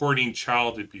not reporting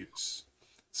child abuse.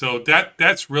 So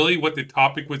that's really what the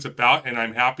topic was about, and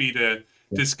I'm happy to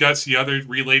discuss the other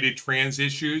related trans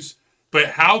issues.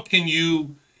 But how can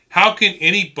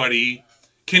anybody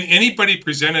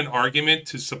present an argument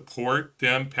to support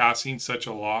them passing such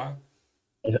a law?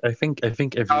 I think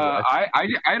everyone. I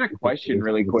had a question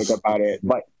really quick about it,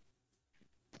 but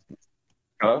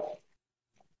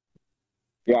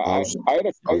yeah, I had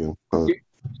a question.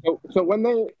 So when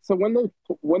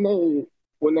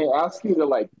they ask you to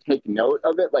like take note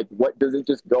of it, like what does it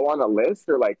just go on a list,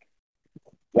 or like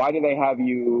why do they have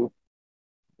you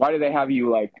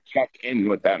like check in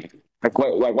with them? Like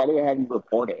why do they have you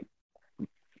report it?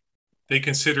 They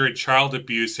consider it child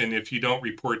abuse, and if you don't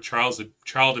report child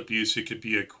abuse, it could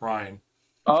be a crime.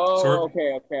 Oh,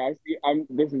 okay, I see.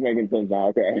 This is making sense now.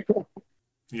 Okay.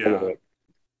 Yeah.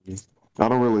 I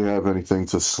don't really have anything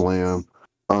to slam,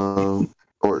 or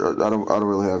I don't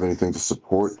really have anything to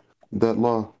support that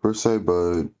law per se,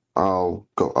 but I'll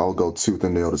go tooth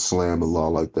and nail to slam a law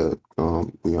like that.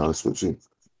 Be honest with you,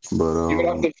 but you would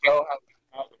have to show how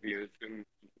child abuse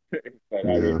but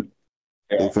yeah. I mean,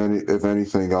 If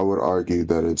anything, I would argue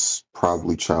that it's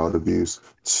probably child abuse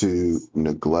to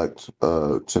neglect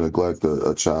a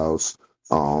child's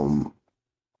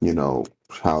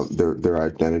how their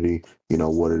identity,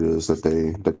 what it is that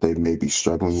they may be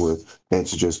struggling with, and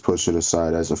to just push it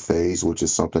aside as a phase, which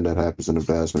is something that happens in the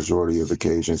vast majority of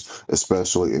occasions,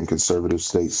 especially in conservative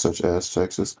states such as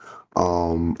Texas.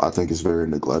 I think it's very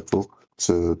neglectful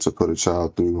to put a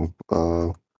child through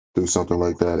something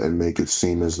like that and make it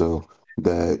seem as though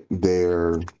that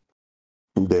they're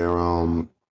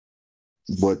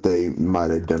what they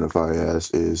might identify as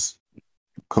is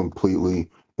completely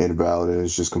invalid, and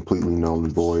it's just completely null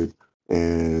and void,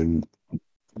 and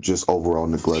just overall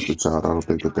neglect the child. I don't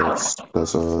think that's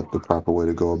the proper way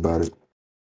to go about it.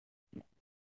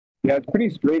 Yeah, it's pretty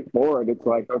straightforward. It's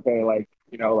like, okay, like,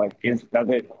 like does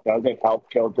it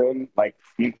help children? Like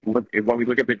when we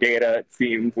look at the data, it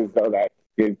seems as though that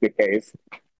is the case.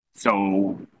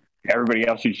 So everybody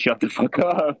else should shut the fuck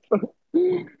up.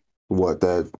 What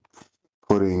that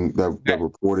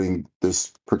reporting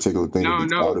this particular thing to be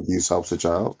child abuse helps a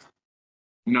child?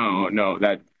 No,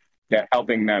 that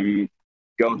helping them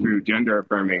go through gender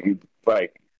affirming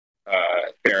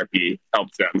therapy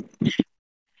helps them.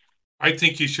 I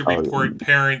think you should report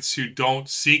parents who don't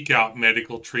seek out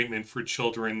medical treatment for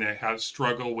children that have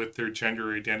struggle with their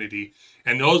gender identity.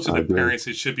 And those are the parents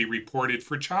that should be reported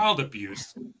for child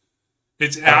abuse.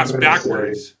 It's ass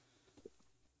backwards.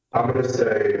 I'm going to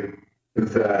say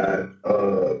that,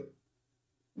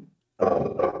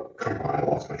 come on, I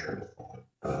lost my train of thought.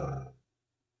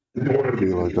 One of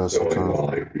you like that sometimes. While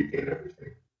I regain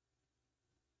everything.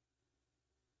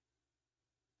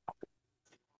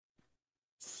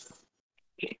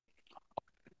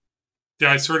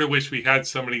 Yeah, I sort of wish we had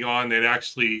somebody on that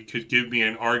actually could give me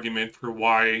an argument for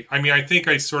why. I mean, I think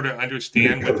I sort of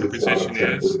understand what the position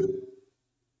is.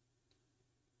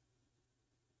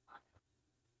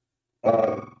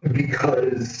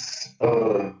 Because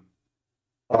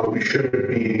we shouldn't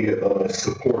be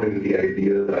supporting the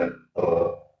idea that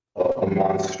a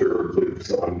monster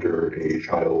lives under a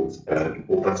child's bed.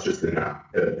 Well, that's just an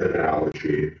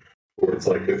analogy. Where it's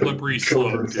like if Slippery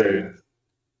children slope, say, dude.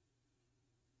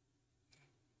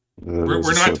 Yeah,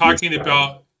 We're not talking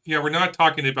about, we're not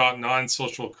talking about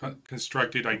non-social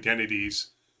constructed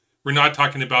identities. We're not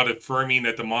talking about affirming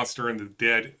that the monster in the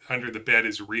bed under the bed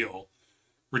is real.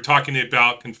 We're talking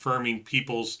about confirming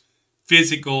people's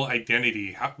physical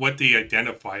identity, what they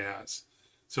identify as.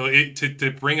 So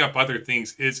to bring up other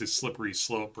things is a slippery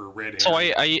slope or red So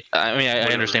herring.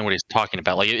 I understand what he's talking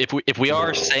about. Like if we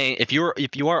are saying if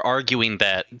you are arguing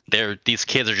that these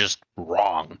kids are just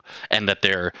wrong and that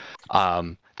they're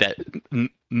that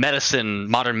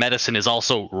modern medicine is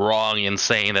also wrong in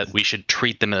saying that we should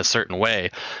treat them in a certain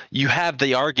way, you have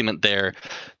the argument there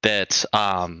that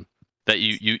that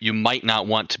you might not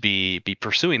want to be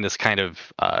pursuing this kind of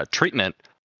treatment,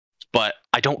 but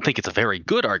I don't think it's a very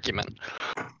good argument.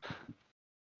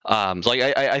 So like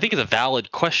I think it's a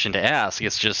valid question to ask.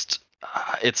 It's just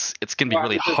it's going to be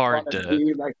really hard to.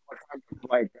 See, like, what kind of,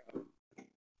 like,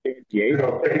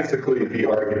 basically the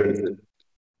argument.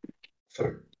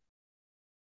 Sorry.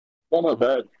 no,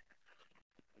 bad.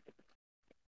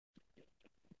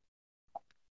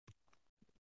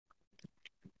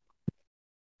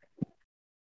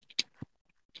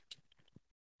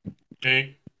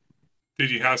 Okay. Did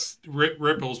you have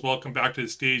Ripples? Welcome back to the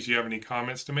stage. Do you have any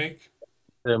comments to make?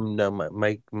 No,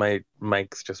 my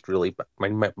mic's just really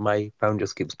my phone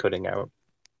just keeps cutting out.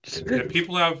 Yeah,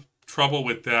 people have trouble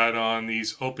with that on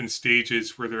these open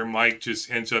stages where their mic just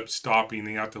ends up stopping.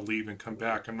 They have to leave and come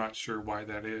back. I'm not sure why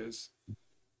that is.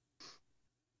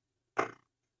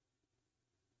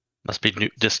 Must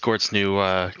be Discord's new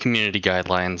community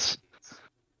guidelines.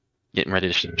 Getting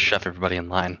ready to shove everybody in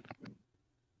line.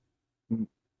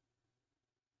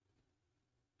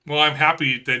 Well, I'm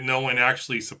happy that no one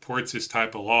actually supports this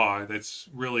type of law. That's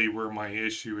really where my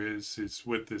issue is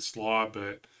with this law.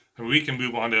 But I mean, we can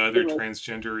move on to other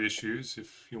transgender issues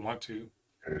if you want to.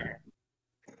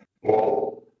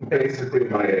 Well, basically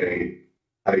my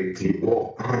idea,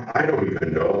 well, I don't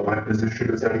even know what my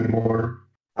position is anymore.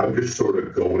 I'm just sort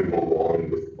of going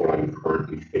along with what I'm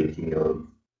currently thinking of.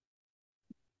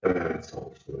 That's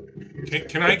also confusing.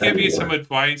 Can I give you some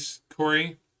advice,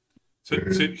 Corey? So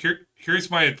here's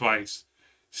my advice.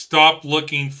 Stop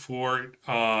looking for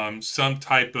some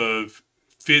type of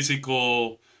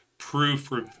physical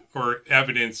proof or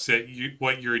evidence that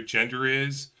what your gender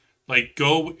is. Like,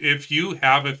 go, if you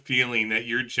have a feeling that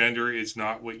your gender is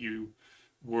not what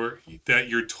that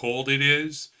you're told it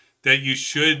is, that you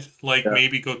should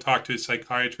maybe go talk to a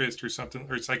psychiatrist or something,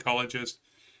 or psychologist,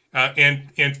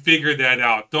 and figure that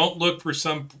out. Don't look for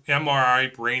some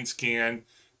MRI brain scan.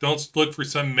 Don't look for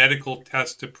some medical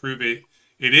test to prove it.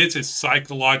 It is a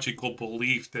psychological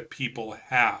belief that people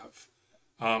have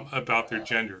about their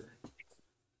gender.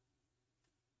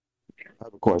 I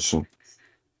have a question.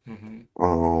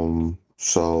 Mm-hmm.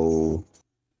 So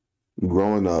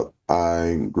growing up,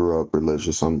 I grew up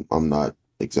religious. I'm not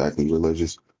exactly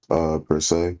religious, per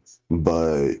se,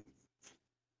 but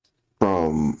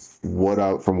from what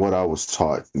I was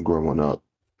taught growing up,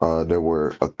 there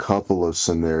were a couple of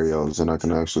scenarios, and I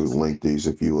can actually link these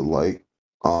if you would like,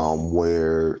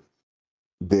 where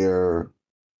there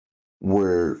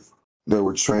was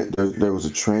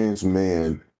a trans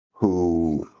man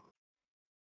who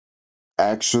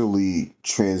actually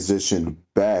transitioned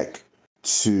back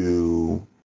to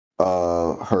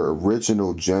her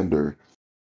original gender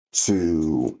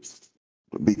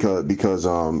because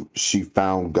she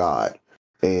found God,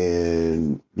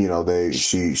 and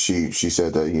she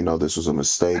said that this was a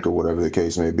mistake or whatever the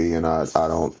case may be, and I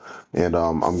don't, and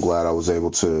I'm glad I was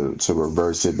able to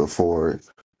reverse it before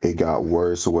it got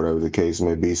worse or whatever the case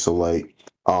may be. So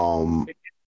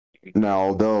now,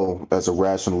 although as a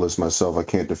rationalist myself, I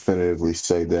can't definitively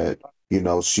say that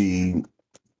she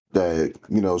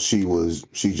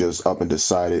just up and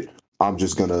decided I'm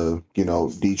just gonna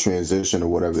detransition or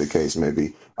whatever the case may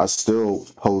be. I still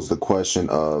pose the question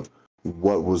of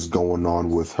what was going on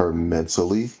with her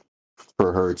mentally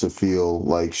for her to feel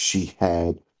like she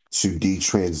had to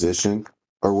detransition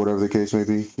or whatever the case may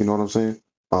be. You know what I'm saying?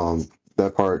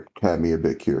 That part had me a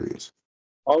bit curious.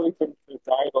 Always some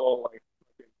societal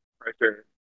pressure.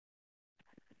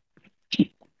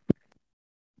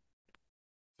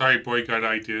 Sorry, boy, got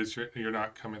ideas. You're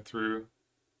not coming through.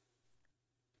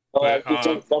 Some kind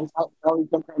of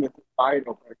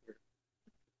societal pressure.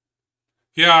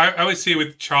 Yeah, I would say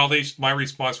with childish, my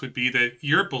response would be that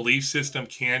your belief system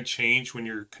can change when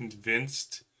you're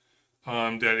convinced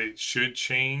that it should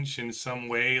change in some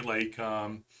way.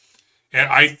 And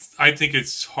I think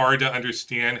it's hard to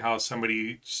understand how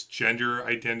somebody's gender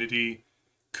identity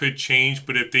could change.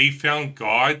 But if they found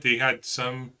God, they had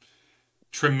some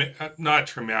not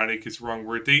traumatic is the wrong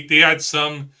word. They had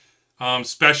some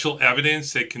special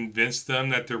evidence that convinced them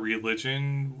that their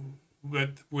religion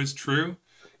was true,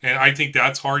 and I think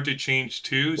that's hard to change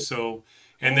too. So,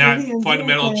 and that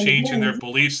fundamental change in their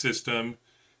belief system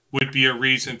would be a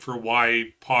reason for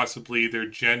why possibly their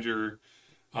gender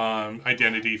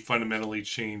identity fundamentally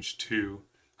changed too.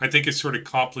 I think it's sort of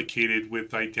complicated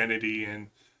with identity and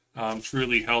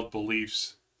truly held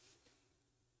beliefs.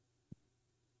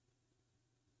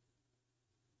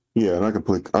 Yeah, and I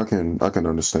can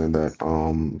understand that.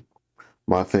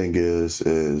 My thing is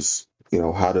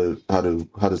how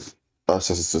does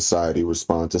us as a society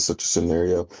respond to such a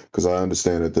scenario? Because I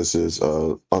understand that this is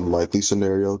a unlikely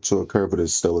scenario to occur, but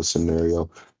it's still a scenario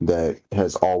that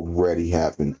has already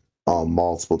happened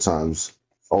multiple times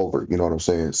over. You know what I'm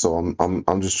saying? So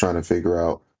I'm just trying to figure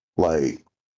out, like,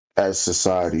 as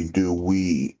society, do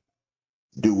we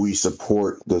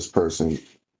support this person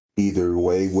either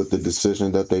way with the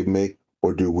decision that they make,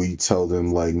 or do we tell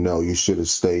them, like, no, you should have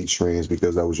stayed trans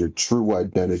because that was your true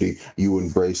identity, you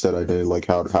embrace that identity? Like,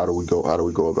 how do we go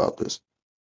about this?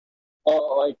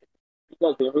 Like, you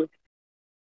guys hear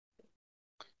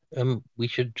me? We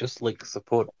should just like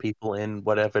support people in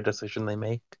whatever decision they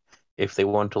make. If they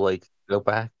want to like go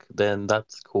back, then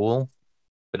that's cool.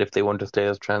 But if they want to stay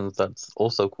as trans, that's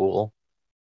also cool.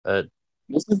 This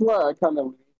is where I kind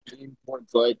of lean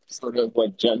towards like sort of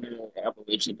like gender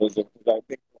abolitionism, because I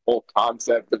think the whole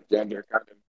concept of gender kind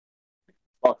of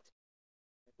fucked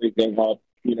everything up.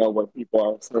 You know, where people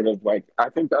are sort of like, I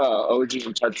think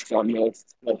Ozien touched on this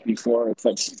like before. It's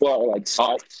like people are like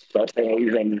taught that they're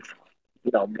even,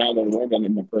 you know, men and women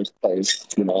in the first place.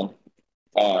 You know,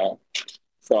 uh,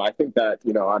 so I think that,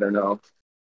 you know, I don't know.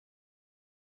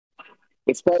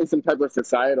 It's probably some type of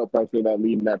societal pressure that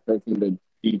leading that person to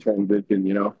detransition.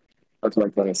 You know, that's what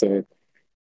I'm trying to say.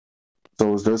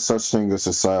 So is there such thing as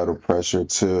societal pressure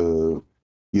to,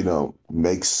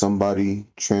 make somebody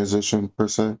transition per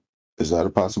se? Is that a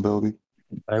possibility?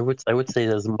 I would say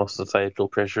there's more societal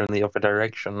pressure in the other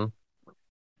direction.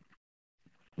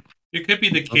 It could be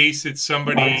the case that I'd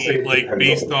somebody, say it like,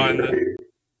 depends on the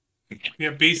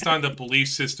community. based on the belief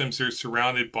systems they're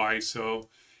surrounded by. So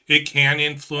it can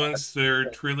influence their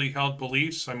truly held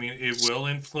beliefs. I mean, it will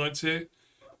influence it.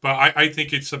 But I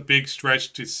think it's a big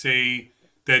stretch to say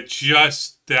that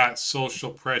just that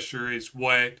social pressure is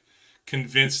what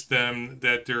convinced them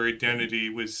that their identity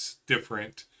was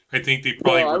different. I think they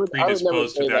probably No, were I would never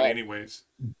predisposed to say that that. anyways.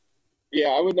 Yeah,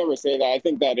 I would never say that. I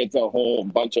think that it's a whole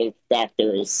bunch of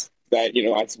factors that, you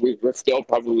know, we're still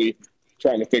probably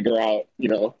trying to figure out, you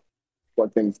know,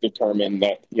 what things determine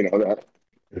that, you know, that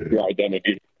your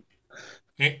identity.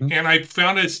 And I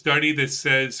found a study that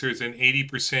says there's an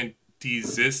 80%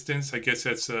 desistance. I guess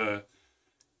that's where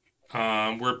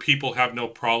people have no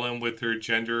problem with their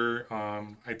gender.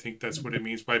 I think that's what it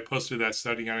means. But I posted that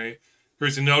study on it.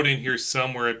 There's a note in here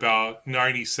somewhere about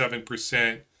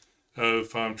 97% of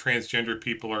transgender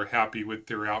people are happy with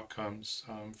their outcomes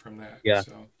from that. Yeah.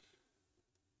 So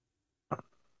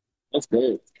That's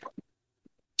great.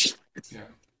 yeah.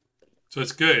 So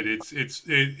it's good.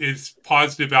 It's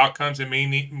positive outcomes. It may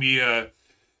be a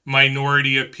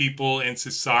minority of people in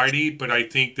society, but I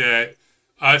think that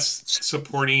us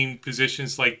supporting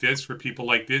positions like this for people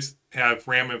like this have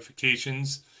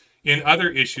ramifications in other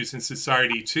issues in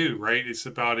society too, right? It's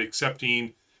about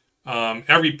accepting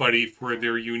everybody for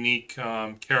their unique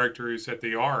characters that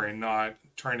they are, and not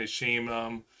trying to shame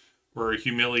them or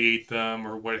humiliate them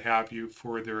or what have you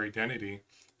for their identity.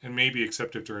 And maybe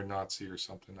except if they're a Nazi or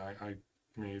something.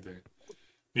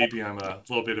 Maybe I'm a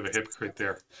little bit of a hypocrite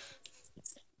there.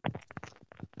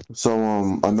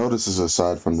 So I know this is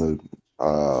aside from the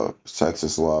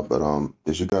sexist law, but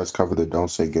did you guys cover the Don't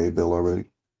Say Gay bill already?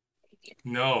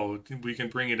 No, we can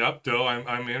bring it up though.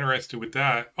 I'm interested with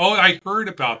that. Oh, I heard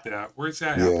about that. Where's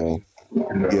that happening?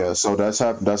 Yeah. So that's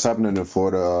happening in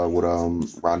Florida with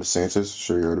Ron DeSantis.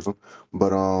 Sure you heard of him.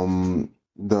 But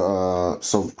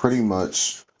so pretty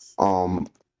much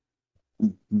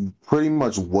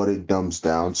what it dumbs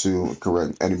down to,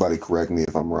 correct me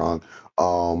if I'm wrong,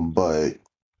 but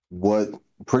what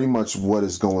pretty much what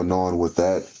is going on with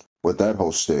that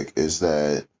whole shtick is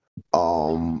that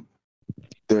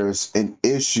there's an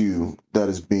issue that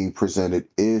is being presented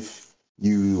if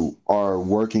you are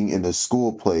working in a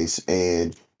school place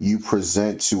and you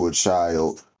present to a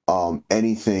child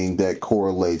anything that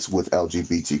correlates with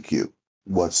LGBTQ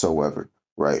whatsoever,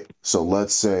 right? So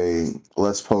let's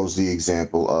pose the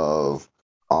example of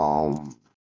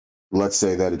let's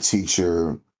say that a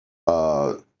teacher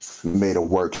made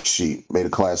a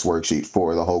class worksheet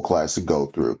for the whole class to go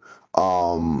through.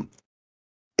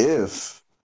 If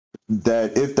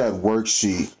that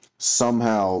worksheet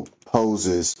somehow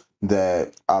poses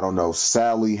that, I don't know,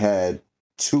 Sally had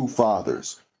 2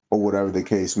 fathers or whatever the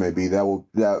case may be,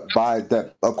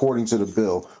 that according to the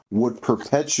bill would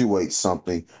perpetuate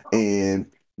something, and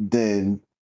then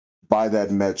by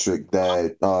that metric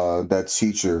that that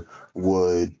teacher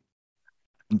would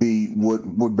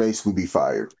basically be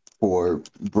fired for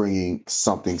bringing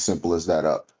something simple as that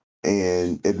up.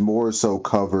 And it more so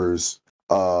covers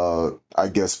I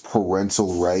guess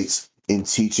parental rights in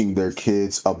teaching their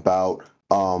kids about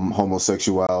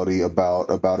homosexuality, about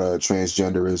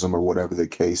transgenderism or whatever the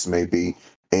case may be,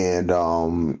 and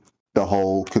the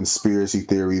whole conspiracy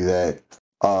theory that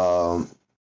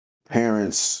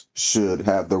parents should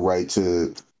have the right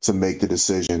to make the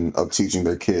decision of teaching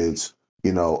their kids,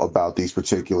 you know, about these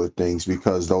particular things,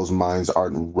 because those minds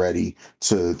aren't ready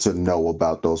to know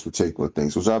about those particular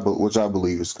things, which I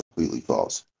believe is completely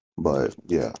false. But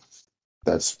yeah,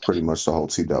 that's pretty much the whole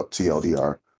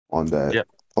TLDR on that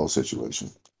whole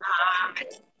situation.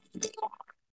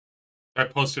 I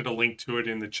posted a link to it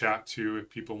in the chat too if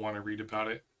people want to read about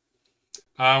it.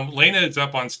 Lena is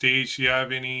up on stage. Do you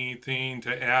have anything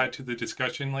to add to the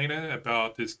discussion, Lena,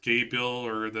 about this gay bill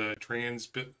or the trans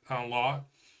law?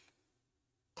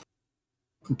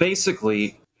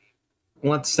 Basically,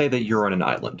 let's say that you're on an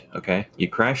island, okay? You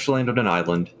crash land on an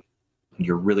island, and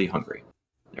you're really hungry,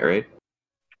 all right?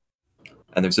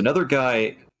 And there's another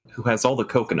guy who has all the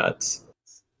coconuts,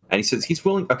 and he says he's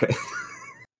willing... Okay.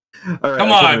 All right,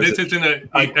 come on, this isn't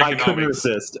I couldn't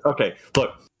resist. Okay,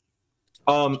 look.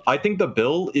 I think the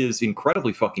bill is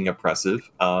incredibly fucking oppressive.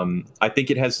 I think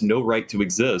it has no right to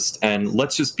exist. And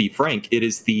let's just be frank, it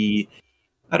is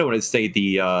I don't want to say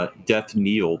the death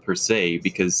knell per se,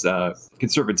 because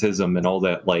conservatism and all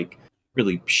that, like,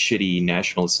 really shitty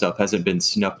nationalist stuff hasn't been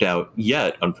snuffed out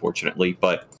yet, unfortunately.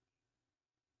 But,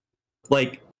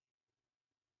 like,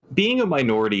 being a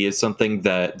minority is something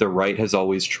that the right has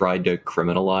always tried to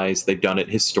criminalize. They've done it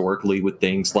historically with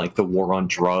things like the war on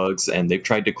drugs, and they've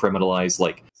tried to criminalize,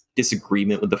 like,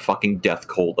 disagreement with the fucking death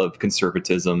cult of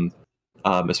conservatism,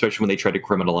 especially when they tried to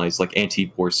criminalize, like,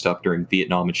 anti-war stuff during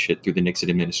Vietnam and shit through the Nixon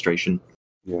administration.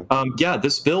 Yeah,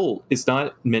 this bill is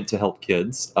not meant to help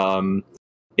kids.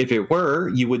 If it were,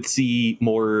 you would see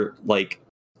more, like,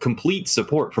 complete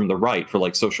support from the right for,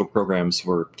 like, social programs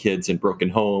for kids in broken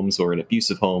homes or in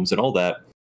abusive homes and all that.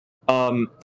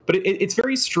 But it's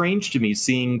very strange to me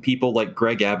seeing people like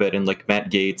Greg Abbott and, like,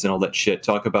 Matt Gaetz and all that shit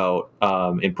talk about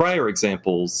in prior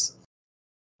examples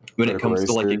when it comes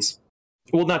to, like,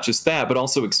 well, not just that, but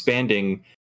also expanding,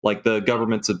 like, the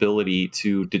government's ability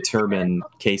to determine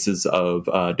cases of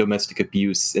domestic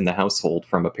abuse in the household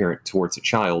from a parent towards a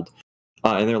child.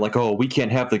 And they're like, oh, we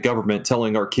can't have the government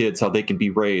telling our kids how they can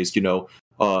be raised, you know.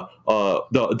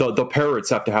 The parents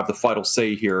have to have the final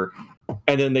say here.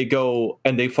 And then they go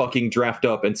and they fucking draft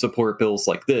up and support bills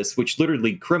like this, which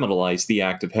literally criminalize the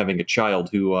act of having a child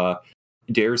who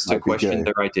dares to question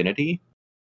their identity.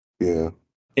 Yeah.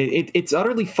 It's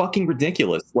utterly fucking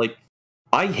ridiculous. Like,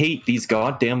 I hate these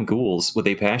goddamn ghouls with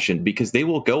a passion, because they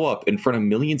will go up in front of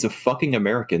millions of fucking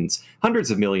Americans,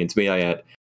 hundreds of millions, may I add,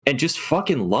 and just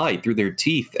fucking lie through their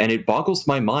teeth. And it boggles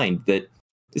my mind that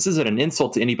this isn't an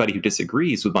insult to anybody who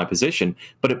disagrees with my position,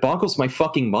 but it boggles my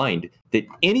fucking mind that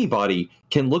anybody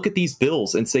can look at these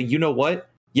bills and say, you know what?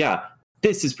 Yeah,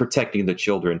 this is protecting the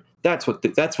children. That's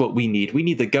what we need. We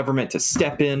need the government to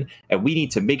step in, and we need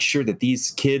to make sure that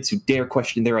these kids who dare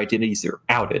question their identities are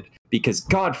outed. Because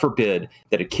God forbid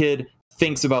that a kid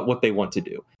thinks about what they want to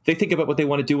do. If they think about what they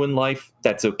want to do in life,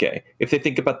 that's okay. If they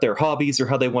think about their hobbies or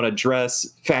how they want to dress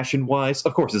fashion-wise,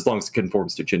 of course, as long as it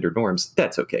conforms to gender norms,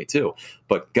 that's okay too.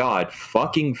 But God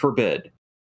fucking forbid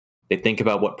they think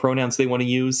about what pronouns they want to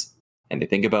use, and they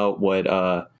think about what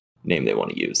name they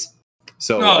want to use.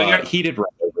 So, heated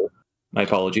right over. My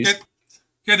apologies.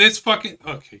 This fucking...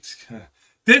 Okay.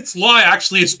 This law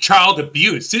actually is child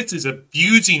abuse. This is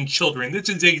abusing children. This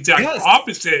is the exact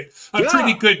opposite of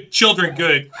treating good children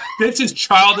good. This is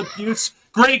child abuse.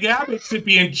 Greg Abbott should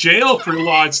be in jail for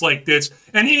laws like this.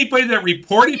 And anybody that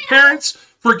reported parents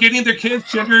for getting their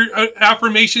kids gender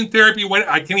affirmation therapy,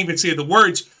 I can't even say the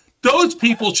words, those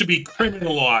people should be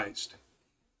criminalized.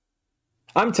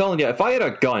 I'm telling you, if I had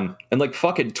a gun and like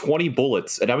fucking 20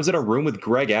 bullets and I was in a room with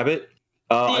Greg Abbott,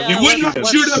 you wouldn't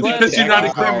shoot him because you're not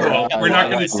a criminal. We're not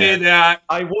going to say that.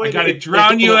 I got to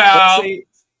drown you out.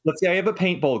 Let's say I have a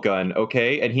paintball gun,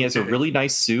 okay? And he has a really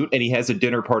nice suit and he has a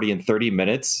dinner party in 30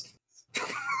 minutes.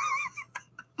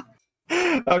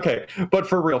 Okay, but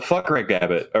for real, fuck Greg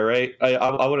Abbott. All right,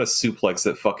 I want to suplex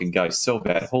that fucking guy so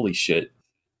bad. Holy shit.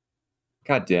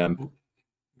 God damn.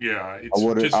 Yeah, it's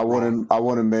just I wrong. wouldn't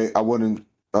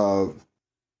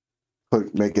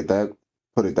put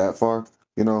it that far.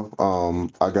 You know,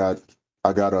 I got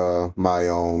my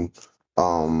own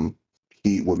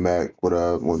heat with Matt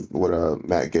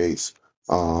Gates,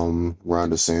 Ron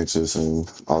DeSantis, and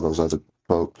all those other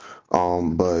folks.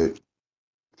 But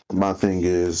my thing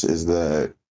is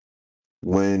that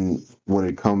when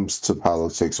it comes to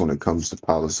politics, when it comes to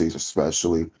policies,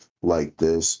 especially like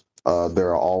this, there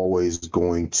are always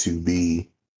going to be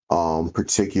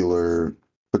particular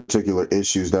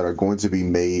issues that are going to be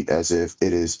made as if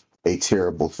it is a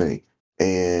terrible thing,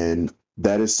 and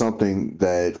that is something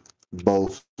that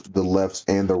both the left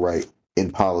and the right in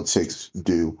politics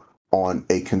do on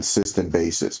a consistent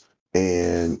basis.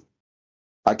 And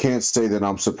I can't say that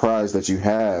I'm surprised that you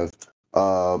have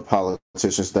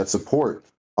politicians that support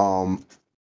BS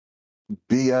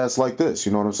like this.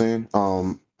 You know what I'm saying?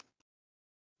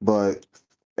 But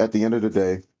at the end of the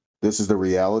day, this is the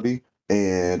reality,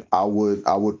 and I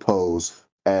would pose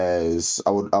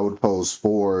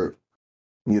for,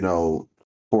 you know,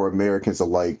 for Americans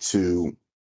alike to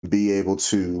be able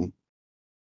to,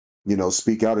 you know,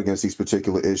 speak out against these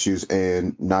particular issues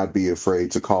and not be afraid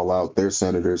to call out their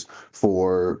senators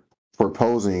for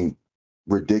posing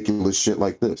ridiculous shit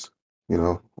like this. You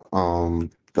know,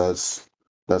 that's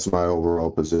my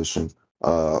overall position.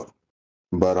 But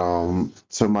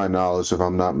to my knowledge, if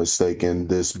I'm not mistaken,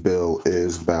 this bill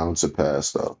is bound to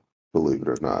pass, though. Believe it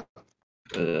or not.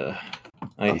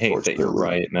 I hate that you're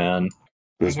right, man.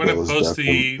 This I'm going bill to is post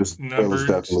definitely the numbers.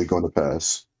 going to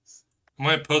pass. I'm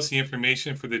going to post the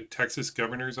information for the Texas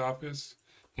governor's office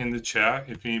in the chat.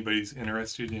 If anybody's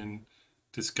interested in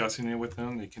discussing it with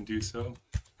them, they can do so.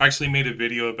 I actually made a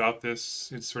video about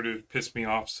this. It sort of pissed me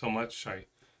off so much I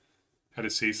had to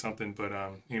say something, but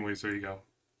anyways, there you go.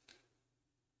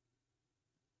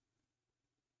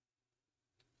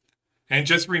 And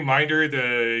just a reminder,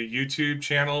 the YouTube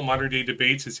channel Modern Day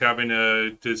Debates is having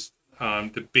this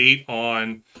debate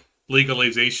on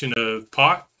legalization of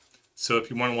pot. So if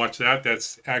you want to watch that,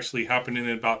 that's actually happening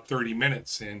in about 30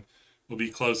 minutes, and we'll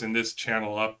be closing this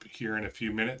channel up here in a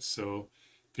few minutes. So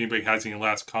if anybody has any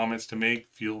last comments to make,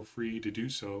 feel free to do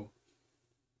so.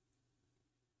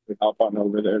 Hop on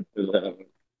over there to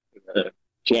the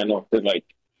channel to like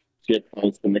get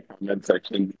posts in the comment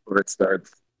section before it starts.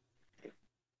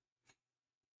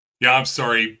 Yeah, I'm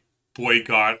sorry,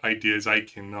 boycott ideas. I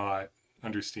cannot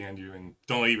understand you, and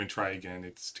don't even try again.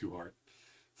 It's too hard.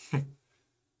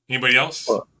 Anybody else?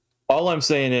 Well, all I'm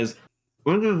saying is,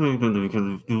 I don't understand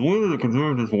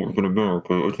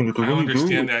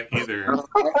that either.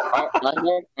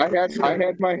 I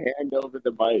had my hand over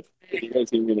the mic. Can you guys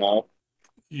hear me now?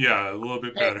 Yeah, a little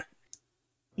bit better.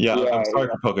 Yeah, I'm sorry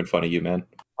for poking fun of you, man.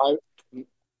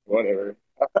 Whatever.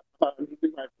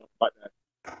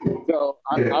 So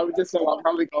I would just say I'll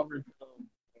probably go over the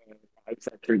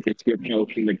sector just get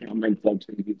help in the comment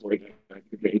section before the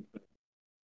debate.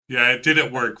 Yeah, it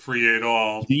didn't work for you at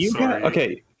all. Do you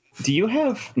Sorry. Do you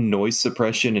have noise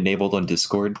suppression enabled on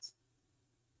Discord?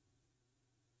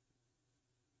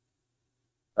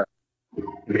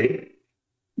 Me?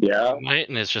 Yeah. Right,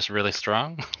 and it's just really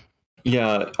strong.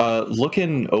 Yeah, look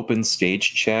in open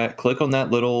stage chat. Click on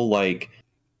that little like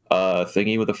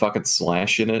thingy with a fucking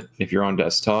slash in it if you're on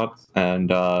desktop, and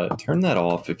turn that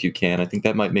off if you can. I think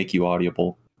that might make you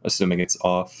audible, assuming it's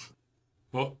off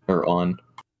or on.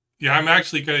 Yeah, I'm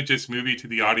actually going to just move you to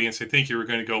the audience. I think you were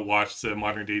going to go watch the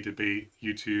Modern Day Debate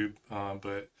YouTube,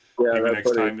 but yeah, maybe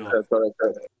next time you'll. That's what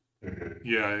I said.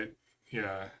 Yeah.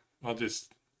 I'll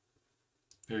just.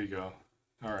 There you go.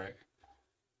 All right.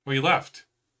 Well, you left.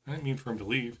 I didn't mean for him to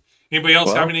leave. Anybody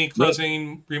else have any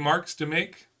closing remarks to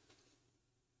make?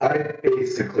 I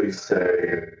basically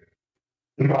say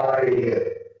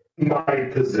my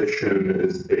position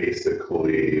is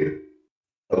basically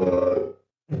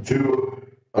do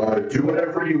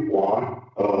whatever you want.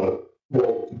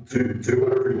 Do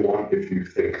whatever you want if you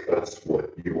think that's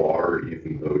what you are,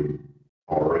 even though you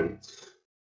aren't.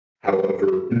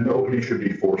 However, nobody should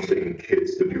be forcing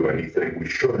kids to do anything. We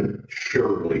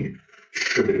surely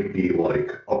shouldn't be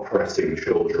like oppressing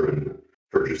children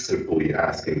for just simply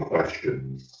asking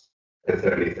questions. If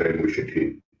anything, we should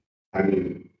keep. I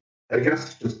mean, I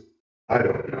guess just I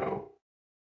don't know.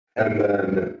 And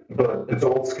then, but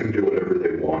adults can do whatever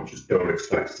they want. Just don't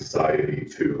expect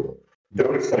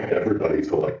don't expect everybody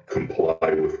to like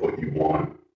comply with what you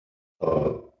want.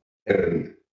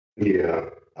 And yeah,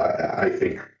 I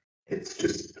think it's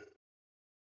just,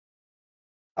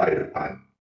 I'm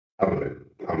gonna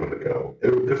I'm going to go.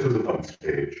 This was a fun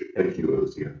stage. Thank you,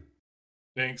 Ozien.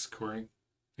 Thanks, Corey.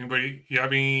 Anybody, you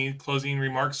have any closing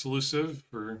remarks, elusive,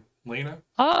 or Lena?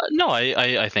 No,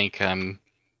 I think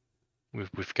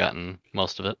we've gotten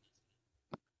most of it.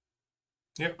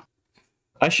 Yep.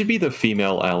 I should be the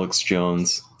female Alex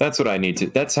Jones. That's what I need to.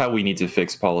 That's how we need to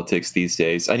fix politics these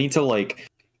days. I need to like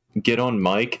get on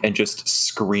mic and just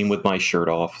scream with my shirt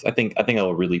off. I think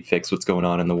that'll really fix what's going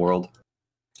on in the world.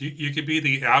 You could be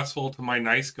the asshole to my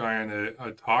nice guy on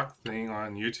a talk thing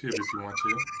on YouTube if you want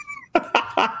to.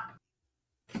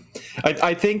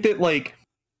 I think that like,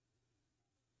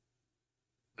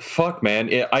 fuck, man.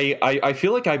 I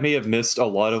feel like I may have missed a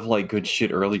lot of like good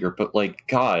shit earlier, but like,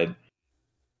 God,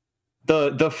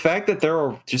 the fact that there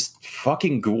are just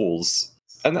fucking ghouls,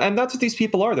 and that's what these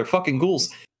people are. They're fucking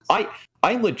ghouls. I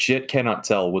legit cannot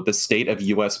tell with the state of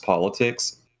U.S.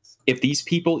 politics if these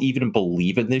people even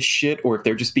believe in this shit or if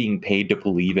they're just being paid to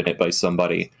believe in it by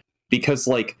somebody. Because,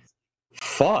 like,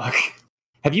 fuck.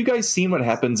 Have you guys seen what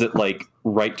happens at, like,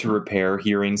 right to repair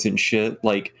hearings and shit?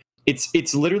 Like,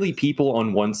 it's literally people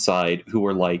on one side who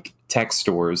are, like, tech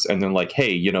stores, and they're like,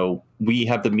 hey, you know, we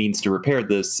have the means to repair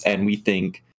this, and we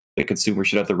think the consumer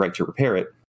should have the right to repair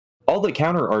it. All the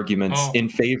counter arguments in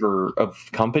favor of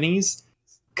companies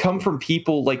come from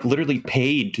people like literally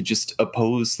paid to just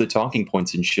oppose the talking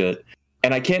points and shit.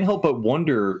 And I can't help but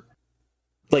wonder,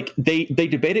 like, they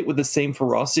debate it with the same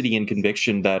ferocity and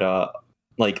conviction that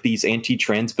like these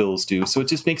anti-trans bills do. So it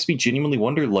just makes me genuinely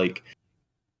wonder, like,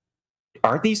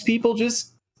 are these people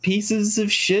just pieces of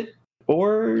shit,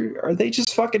 or are they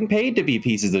just fucking paid to be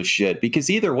pieces of shit? Because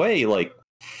either way, like,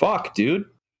 fuck, dude.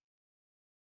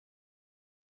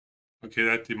 Okay,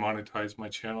 that demonetized my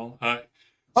channel.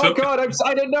 Oh God,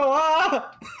 I didn't know.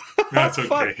 Ah, that's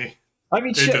okay. I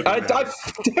mean, shit. God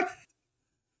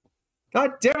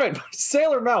damn it,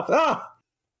 sailor mouth. Ah.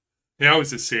 Yeah, I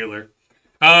was a sailor.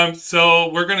 So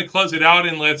we're going to close it out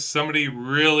unless somebody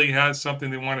really has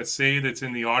something they want to say that's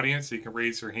in the audience. They can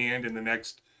raise their hand in the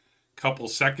next couple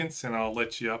seconds, and I'll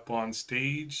let you up on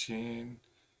stage. And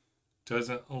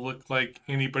doesn't look like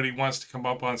anybody wants to come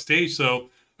up on stage, so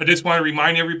I just want to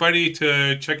remind everybody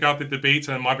to check out the debates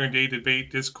on Modern Day Debate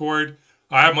Discord.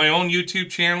 I have my own YouTube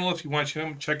channel if you want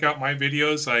to check out my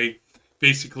videos. I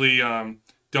basically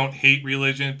don't hate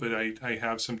religion, but I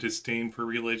have some disdain for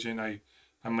religion. I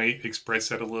might express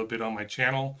that a little bit on my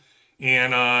channel.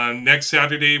 And next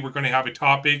Saturday, we're going to have a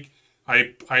topic.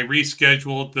 I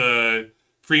rescheduled the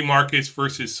free markets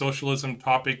versus socialism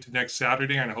topic to next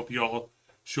Saturday, and I hope you all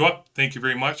show up. Thank you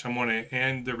very much. I'm going to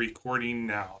end the recording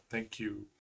now. Thank you.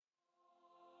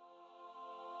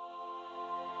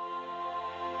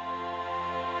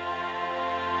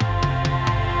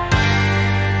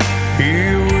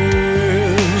 Here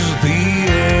is the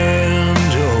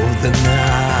end of the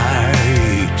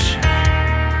night,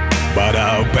 but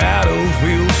our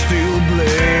battlefield still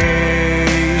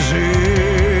blazes.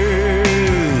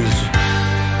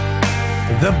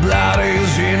 The blood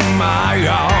is in my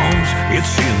arms,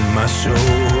 it's in my soul.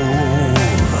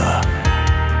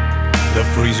 The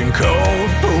freezing cold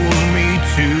pulls me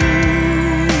to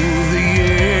the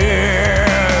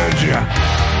edge.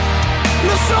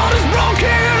 The sun is